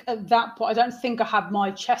think at that point, I don't think I had my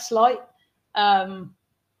chest light. I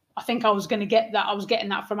think I was going to get that. I was getting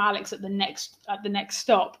that from Alex at the next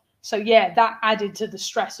stop. So yeah, that added to the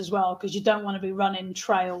stress as well, because you don't want to be running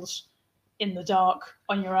trails in the dark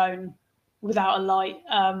on your own without a light.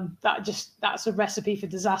 That's a recipe for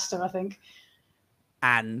disaster, I think.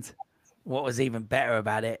 And what was even better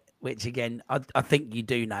about it, which again, I think you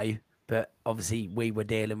do know, but obviously we were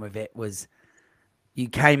dealing with it, was you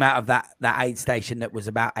came out of that aid station that was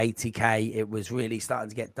about 80k. It was really starting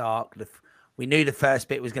to get dark. We knew the first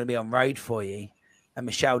bit was going to be on road for you, and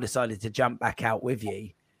Michelle decided to jump back out with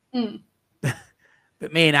you. Mm.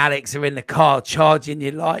 But me and Alex are in the car charging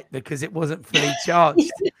your light because it wasn't fully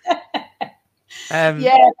charged.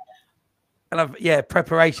 Yeah. And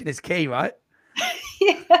preparation is key, right?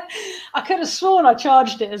 Yeah. I could have sworn I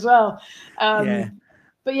charged it as well.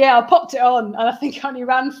 But yeah, I popped it on, and I think I only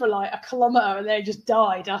ran for like a kilometre, and then it just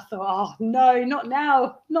died. I thought, oh no, not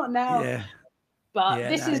now, not now. Yeah. But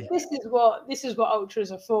this is what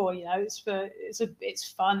ultras are for. You know, it's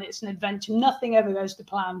fun, it's an adventure. Nothing ever goes to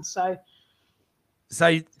plan. So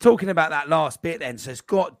talking about that last bit, then, so it's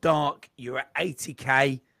got dark. You're at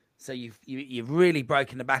 80k, so you've really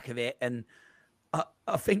broken the back of it, and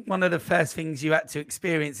I think one of the first things you had to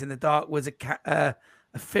experience in the dark was a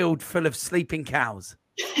field full of sleeping cows.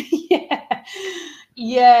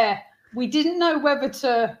 Yeah. We didn't know whether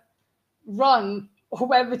to run or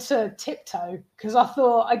whether to tiptoe, because I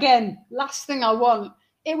thought, again, last thing I want,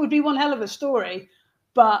 it would be one hell of a story,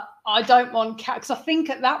 but I don't want cat, because I think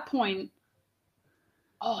at that point,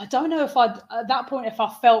 I don't know if if I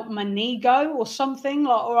felt my knee go or something,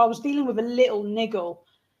 or I was dealing with a little niggle.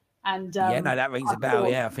 And that rings a bell.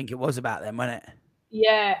 I think it was about them, wasn't it?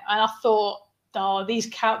 Yeah, and I thought, these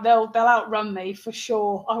cows, they'll outrun me for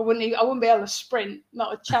sure. I wouldn't be able to sprint,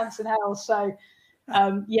 not a chance in hell. So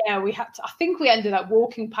we had to. I think we ended up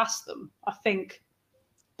walking past them. I think,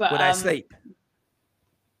 but were they asleep?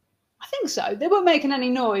 I think so. They weren't making any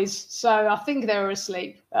noise, so I think they were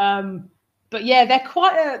asleep. But yeah, they're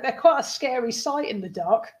quite a scary sight in the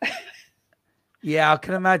dark. Yeah, I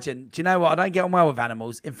can imagine. Do you know what? I don't get on well with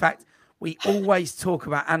animals. In fact, we always talk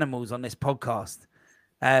about animals on this podcast.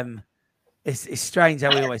 It's strange how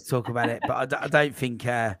we always talk about it, but I don't think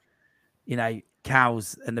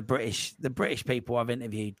cows and the British people I've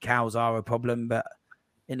interviewed, cows are a problem. But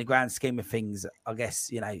in the grand scheme of things, I guess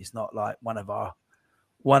it's not like one of our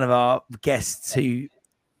guests who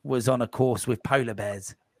was on a course with polar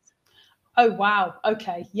bears. Oh wow!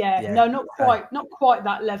 Okay, yeah. No, not quite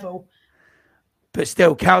that level. But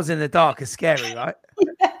still, cows in the dark are scary, right?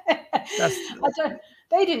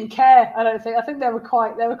 They didn't care. I don't think. I think they were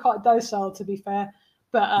quite docile, to be fair.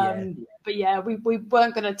 But we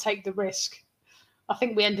weren't going to take the risk. I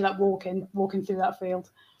think we ended up walking through that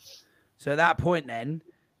field. So at that point, then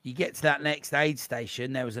you get to that next aid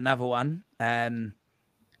station. There was another one, and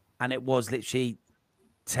it was literally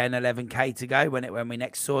 10, 11k to go when we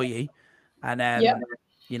next saw you, and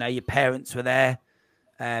your parents were there.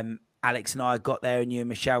 Alex and I got there, and you and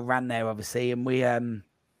Michelle ran there, obviously, and we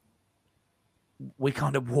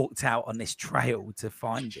kind of walked out on this trail to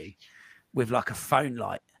find you with like a phone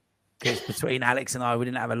light, because between Alex and I, we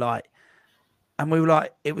didn't have a light. And we were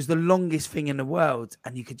like, it was the longest thing in the world.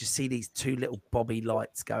 And you could just see these two little bobby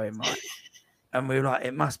lights going, right? And we were like,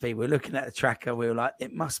 it must be. We're looking at the tracker. We were like,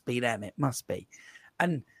 it must be them. It must be.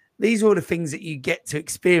 And these are all the things that you get to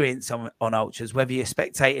experience on ultras, whether you're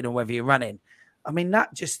spectating or whether you're running. I mean,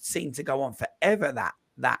 that just seemed to go on forever,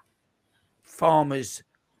 that farmers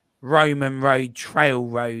Roman road, trail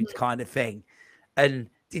road kind of thing. And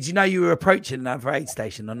did you know you were approaching another aid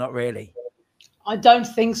station or not really? I don't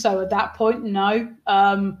think so at that point, no.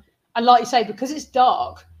 And like you say, because it's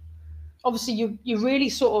dark, obviously you really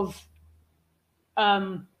sort of, I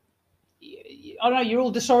don't know, you're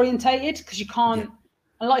all disorientated because you can't,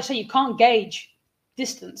 and like I say, you can't gauge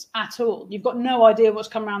distance at all. You've got no idea what's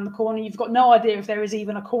coming around the corner. You've got no idea if there is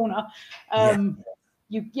even a corner.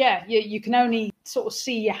 You can only sort of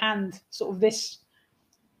see your hand sort of this,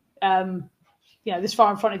 this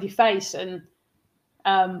far in front of your face. And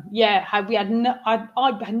I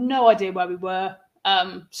had no idea where we were.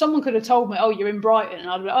 Someone could have told me, "Oh, you're in Brighton," and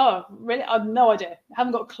I'd be like, "Oh, really? I had no idea. I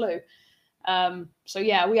haven't got a clue." I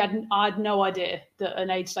had no idea that an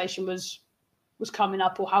aid station was coming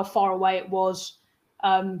up or how far away it was.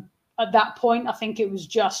 At that point, I think it was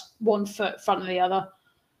just 1 foot in front of the other.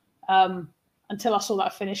 Until I saw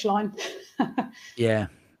that finish line. Yeah.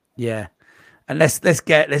 And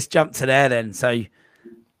let's jump to there then. So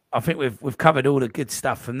I think we've covered all the good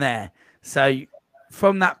stuff from there. So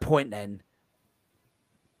from that point then,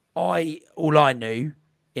 all I knew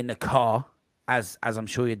in the car, as I'm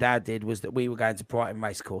sure your dad did, was that we were going to Brighton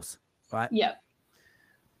Racecourse, right? Yeah.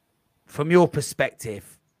 From your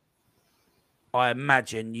perspective, I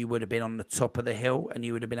imagine you would have been on the top of the hill and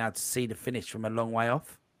you would have been able to see the finish from a long way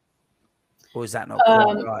off. Or is that not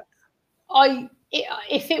quite right?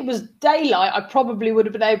 if it was daylight, I probably would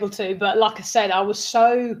have been able to. But like I said, I was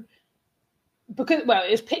so, because, well,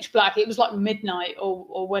 it was pitch black. It was like midnight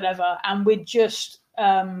or whatever. And we just,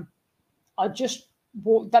 I just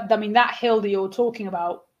walked that. I mean, that hill that you're talking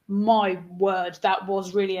about, my word, that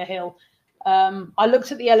was really a hill. I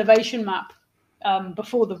looked at the elevation map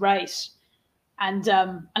before the race, and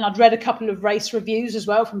I'd read a couple of race reviews as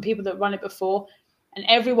well from people that run it before, and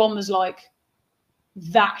everyone was like,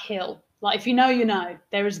 that hill. Like, if you know, you know,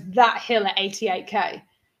 there is that hill at 88k.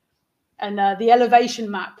 And the elevation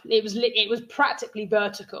map, it was practically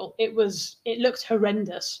vertical. It looked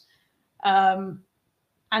horrendous.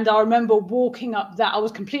 And I remember walking up that. I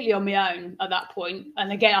was completely on my own at that point.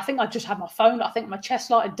 And again, I think I just had my phone. I think my chest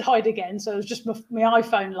light had died again. So it was just my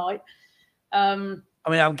iPhone light. I mean,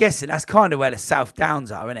 I'm guessing that's kind of where the South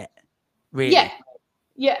Downs are, isn't it? Really? Yeah.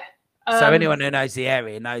 Yeah. So anyone who knows the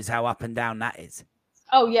area knows how up and down that is.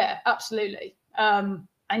 Oh, yeah, absolutely. And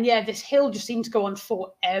yeah, this hill just seemed to go on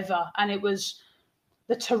forever. And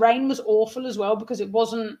the terrain was awful as well, because it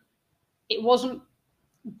wasn't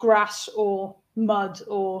grass or mud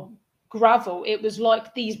or gravel. It was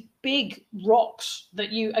like these big rocks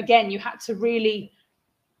that you had to really,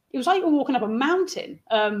 it was like you were walking up a mountain.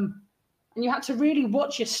 And you had to really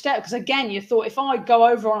watch your step, because again, you thought, if I go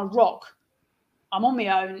over on a rock, I'm on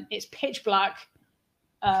my own, it's pitch black.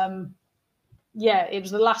 Yeah, it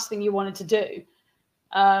was the last thing you wanted to do.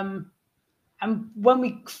 And when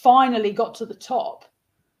we finally got to the top,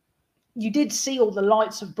 you did see all the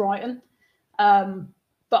lights of Brighton. But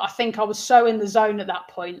I think I was so in the zone at that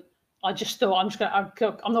point. I just thought,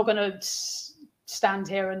 I'm not going to stand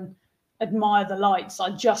here and admire the lights.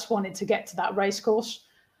 I just wanted to get to that race course.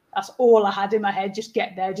 That's all I had in my head. Just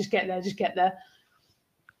get there, just get there, just get there.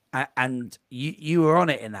 And you were on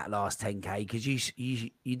it in that last 10k, because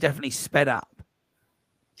you definitely sped up.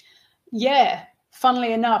 Yeah,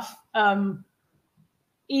 funnily enough,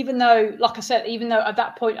 even though, like I said, even though at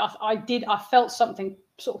that point I felt something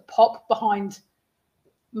sort of pop behind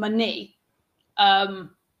my knee, and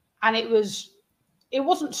it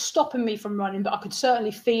wasn't stopping me from running, but I could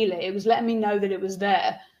certainly feel it. It was letting me know that it was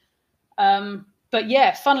there. But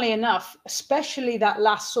yeah, funnily enough, especially that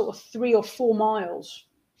last sort of 3 or 4 miles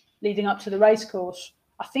leading up to the race course,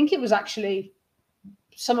 I think it was actually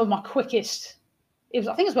some of my quickest. I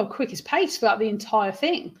think it was my quickest pace throughout the entire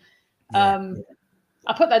thing. I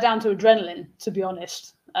put that down to adrenaline, to be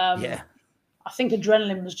honest. I think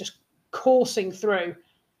adrenaline was just coursing through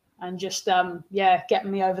and just,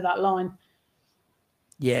 getting me over that line.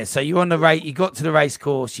 Yeah, so you're on the race. You got to the race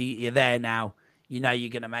course. You're there now. You know you're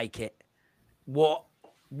going to make it. What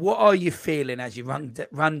are you feeling as you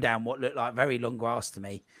run down what looked like very long grass to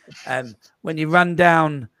me? When you run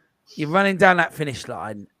down, you're running down that finish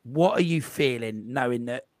line. What are you feeling, knowing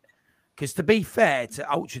that? Because to be fair to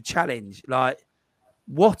Ultra Challenge, like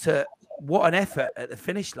what an effort at the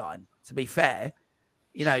finish line. To be fair,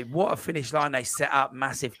 you know what a finish line they set up,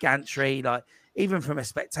 massive gantry. Like even from a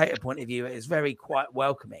spectator point of view, it was very quite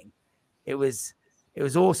welcoming. It was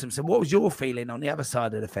awesome. So what was your feeling on the other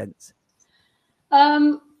side of the fence?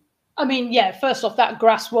 I mean, yeah, first off, that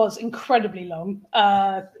grass was incredibly long.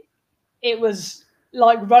 It was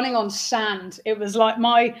like running on sand. It was like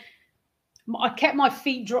I kept my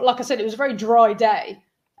feet dry. Like I said, it was a very dry day.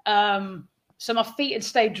 So my feet had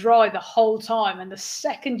stayed dry the whole time. And the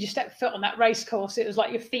second you stepped foot on that race course, it was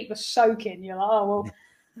like your feet were soaking. You're like, oh, well,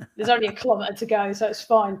 there's only a kilometre to go, so it's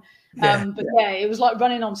fine. But it was like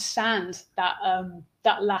running on sand that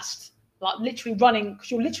last, like literally running,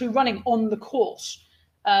 because you're literally running on the course,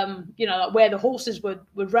 like where the horses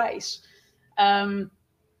would race.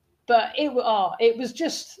 But it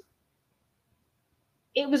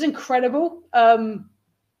was incredible. And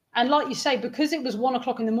like you say, because it was 1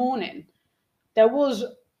 o'clock in the morning, there was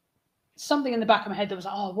something in the back of my head that was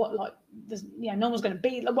like, oh, what, like, no one's going to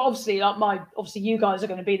be, like, obviously you guys are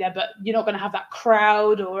going to be there, but you're not going to have that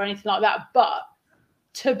crowd or anything like that. But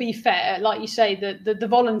to be fair, like you say, the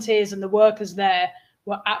volunteers and the workers there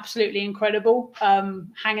were absolutely incredible,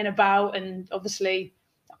 hanging about and obviously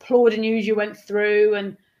applauding you as you went through.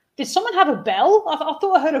 And did someone have a bell? I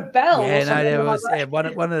thought I heard a bell. Yeah, no, there was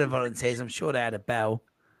one of the volunteers. I'm sure they had a bell.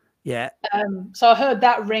 Yeah. So I heard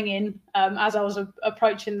that ringing as I was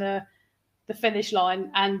approaching the finish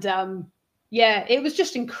line, and it was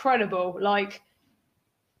just incredible. Like,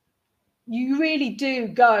 you really do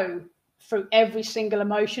go through every single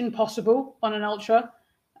emotion possible on an ultra.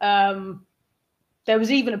 There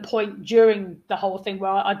was even a point during the whole thing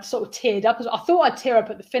where I sort of teared up. I thought I'd tear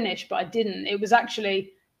up at the finish, but I didn't. It was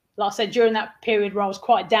actually, like I said, during that period where I was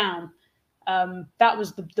quite down. That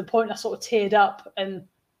was the point I sort of teared up. And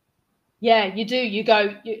Yeah, you do. You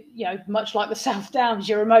go, you know, much like the South Downs,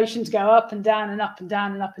 your emotions go up and down and up and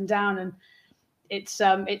down and up and down, and it's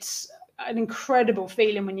an incredible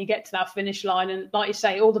feeling when you get to that finish line. And like you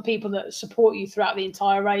say, all the people that support you throughout the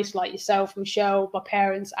entire race, like yourself, Michelle, my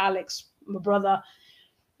parents, Alex, my brother,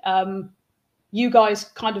 you guys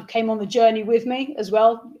kind of came on the journey with me as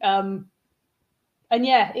well. And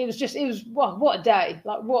yeah, it was well, what a day!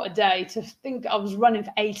 Like, what a day to think I was running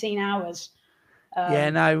for 18 hours. Yeah,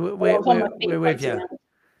 no, we're with you.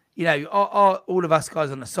 You know, all of us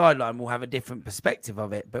guys on the sideline will have a different perspective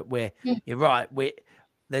of it, but you're right.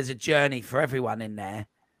 There's a journey for everyone in there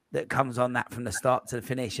that comes on that from the start to the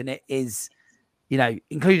finish, and it is, you know,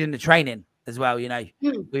 including the training as well. You know,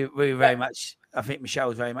 we very much. I think Michelle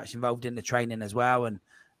was very much involved in the training as well,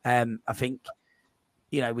 and I think,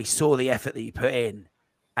 you know, we saw the effort that you put in,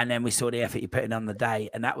 and then we saw the effort you put in on the day,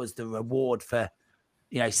 and that was the reward for,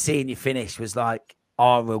 you know, seeing you finish was like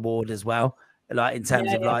our reward as well. Like in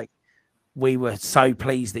terms of like, we were so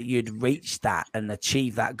pleased that you'd reached that and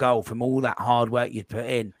achieved that goal from all that hard work you'd put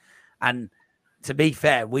in. And to be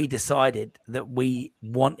fair, we decided that we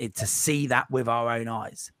wanted to see that with our own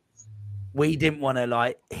eyes. We didn't want to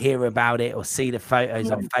like hear about it or see the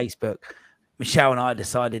photos on Facebook. Michelle and I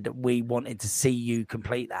decided that we wanted to see you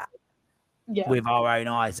complete that with our own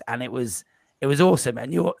eyes. And it was awesome.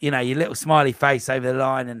 And your little smiley face over the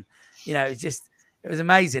line, and, you know, it was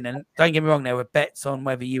amazing. And don't get me wrong, there were bets on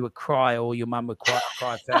whether you would cry or your mum would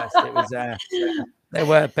cry first. It was there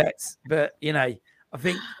were bets, but, you know, I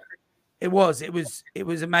think it was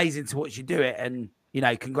amazing to watch you do it. And, you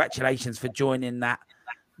know, congratulations for joining that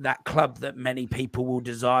club that many people will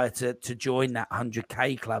desire to join, that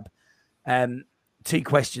 100K club. 2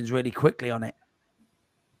 questions really quickly on it.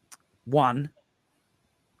 One,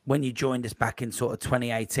 when you joined us back in sort of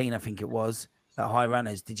 2018, I think it was, at High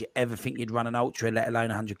Runners, did you ever think you'd run an ultra, let alone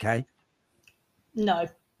 100K? No,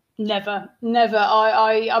 never.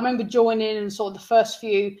 I remember joining and sort of the first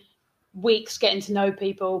few weeks getting to know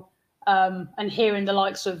people, and hearing the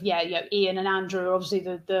likes of Ian and Andrew, obviously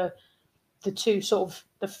the 2 sort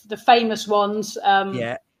of the famous ones.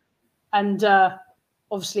 And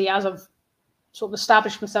obviously, as I've sort of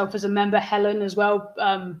established myself as a member, Helen as well,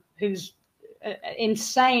 who's an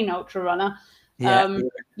insane ultra runner.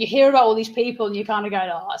 You hear about all these people and you kind of go,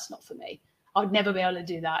 oh, that's not for me. I'd never be able to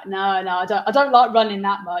do that. No, I don't like running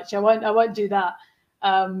that much. I won't do that.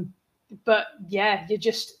 But yeah,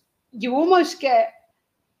 you almost get,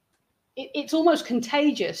 it's almost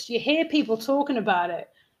contagious. You hear people talking about it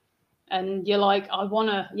and you're like, I want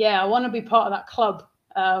to be part of that club.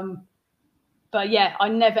 But yeah, I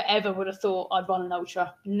never ever would have thought I'd run an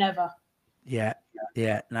ultra. Never. Yeah,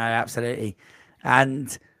 no, absolutely.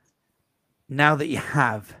 And now that you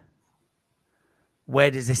have, where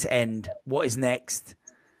does this end? What is next?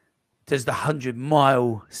 Does the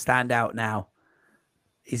 100-mile stand out now?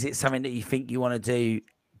 Is it something that you think you want to do?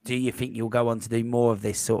 Do you think you'll go on to do more of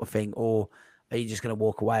this sort of thing? Or are you just going to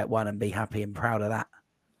walk away at one and be happy and proud of that?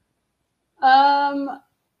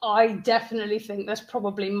 I definitely think there's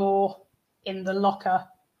probably more in the locker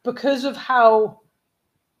because of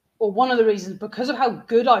one of the reasons, because of how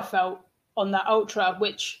good I felt on that ultra,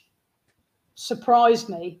 which surprised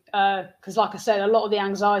me. Because like I said, a lot of the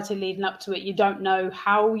anxiety leading up to it, you don't know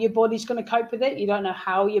how your body's going to cope with it. You don't know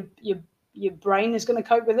how your brain is going to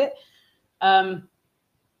cope with it. And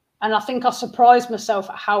I think I surprised myself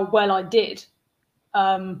at how well I did.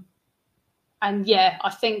 And yeah, I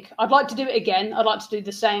think I'd like to do it again. I'd like to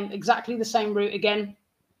do exactly the same route again.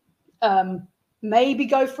 Maybe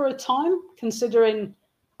go for a time, considering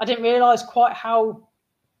I didn't realize quite how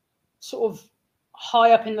sort of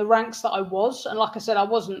high up in the ranks that I was. And like I said, I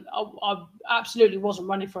absolutely wasn't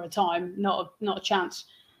running for a time, not a chance.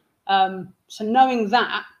 So knowing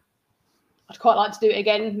that, I'd quite like to do it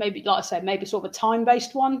again. Maybe, like I said, maybe sort of a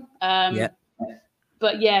time-based one.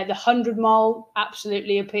 But yeah, the 100-mile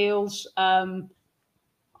absolutely appeals.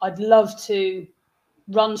 I'd love to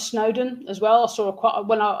run Snowdon as well. I saw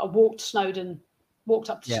when I walked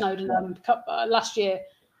up to Snowdon last year,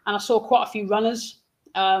 and I saw quite a few runners.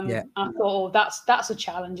 And I thought, that's a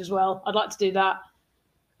challenge as well. I'd like to do that.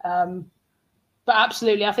 But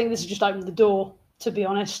absolutely, I think this has just opened the door, to be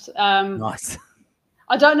honest. Nice.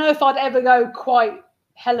 I don't know if I'd ever go quite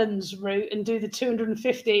Helen's route and do the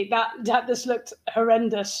 250. That just looked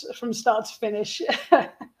horrendous from start to finish.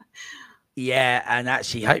 Yeah, and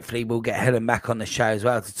actually, hopefully, we'll get Helen back on the show as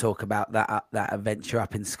well to talk about that adventure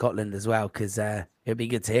up in Scotland as well, because it'd be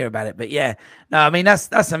good to hear about it. But yeah, no, I mean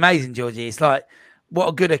that's amazing, Georgie. It's like, what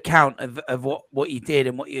a good account of what you did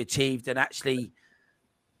and what you achieved, and actually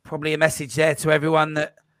probably a message there to everyone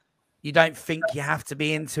that you don't think you have to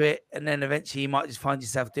be into it, and then eventually you might just find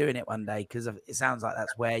yourself doing it one day, because it sounds like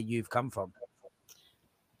that's where you've come from.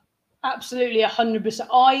 Absolutely, 100%.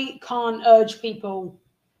 I can't urge people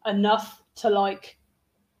enough to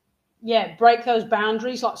break those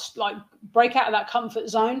boundaries, like break out of that comfort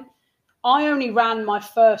zone. I only ran my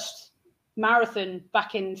first marathon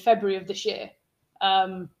back in February of this year,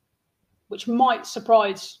 which might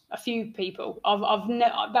surprise a few people.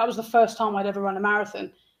 That was the first time I'd ever run a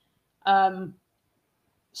marathon.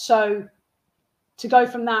 So to go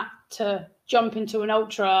from that to jump into an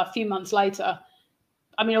ultra a few months later,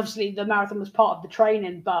 I mean, obviously the marathon was part of the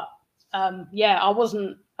training, but I'm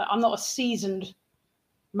not a seasoned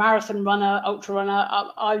marathon runner, ultra runner.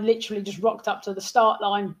 I literally just rocked up to the start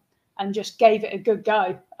line and just gave it a good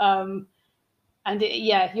go.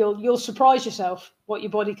 You'll surprise yourself what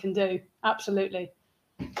your body can do. Absolutely.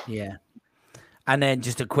 Yeah. And then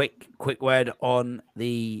just a quick word on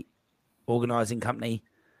the organising company,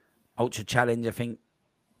 Ultra Challenge, I think.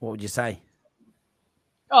 What would you say?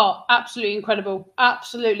 Oh, absolutely incredible.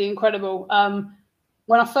 Absolutely incredible.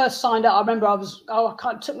 When I first signed up, I remember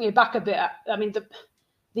it took me aback a bit. I mean,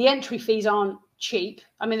 the entry fees aren't cheap.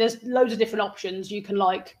 I mean, there's loads of different options. You can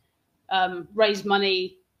raise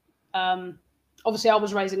money. Obviously, I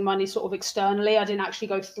was raising money sort of externally. I didn't actually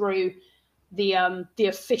go through the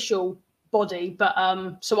official body, but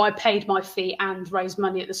so I paid my fee and raised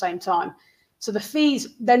money at the same time. So the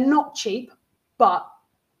fees, they're not cheap, but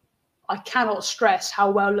I cannot stress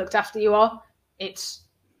how well looked after you are. It's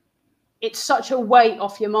such a weight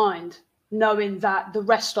off your mind knowing that the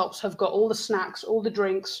rest stops have got all the snacks, all the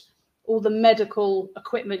drinks, all the medical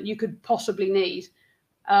equipment you could possibly need.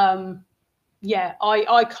 I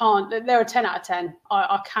can't. They're a 10 out of 10.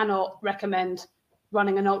 I cannot recommend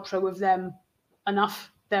running an ultra with them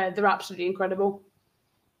enough. They're absolutely incredible.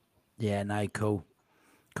 Yeah, no, cool.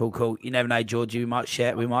 You never know, Georgie. We might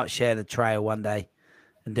share the trail one day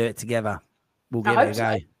and do it together. We'll give it a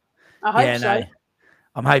go. I hope so. No,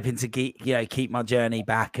 I'm hoping to keep my journey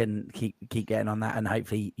back and keep getting on that, and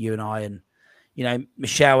hopefully you and I and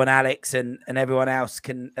Michelle and Alex and everyone else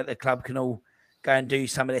at the club can all go and do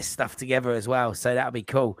some of this stuff together as well. So that'll be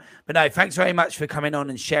cool. But no, thanks very much for coming on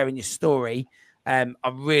and sharing your story. I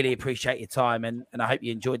really appreciate your time, and I hope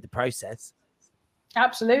you enjoyed the process.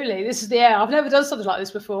 Absolutely. I've never done something like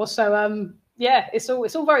this before. So it's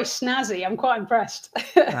all very snazzy. I'm quite impressed.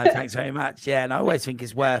 No, thanks very much. Yeah, and I always think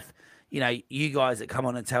it's worth, you guys that come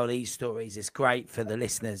on and tell these stories. It's great for the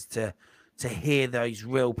listeners to hear those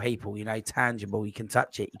real people, tangible. You can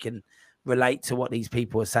touch it. You can relate to what these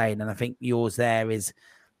people are saying. And I think yours there is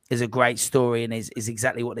a great story, and is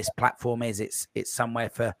exactly what this platform is. It's somewhere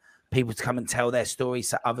for people to come and tell their stories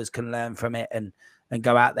so others can learn from it and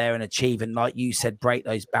go out there and achieve. And like you said, break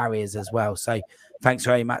those barriers as well. So thanks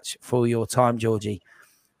very much for your time, Georgie.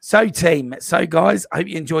 So guys, I hope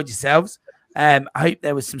you enjoyed yourselves. I hope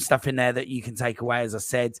there was some stuff in there that you can take away, as I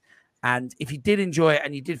said. And if you did enjoy it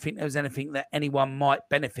and you did think there was anything that anyone might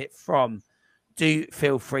benefit from, do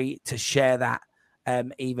feel free to share that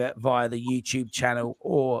either via the YouTube channel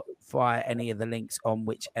or via any of the links on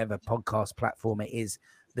whichever podcast platform it is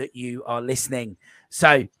that you are listening.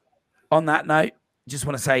 So on that note, just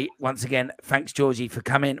want to say once again, thanks, Georgie, for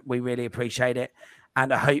coming. We really appreciate it.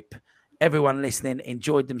 And I hope everyone listening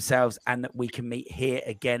enjoyed themselves, and that we can meet here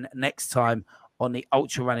again next time on the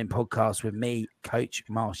Ultra Running Podcast with me, Coach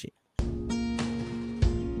Marshy.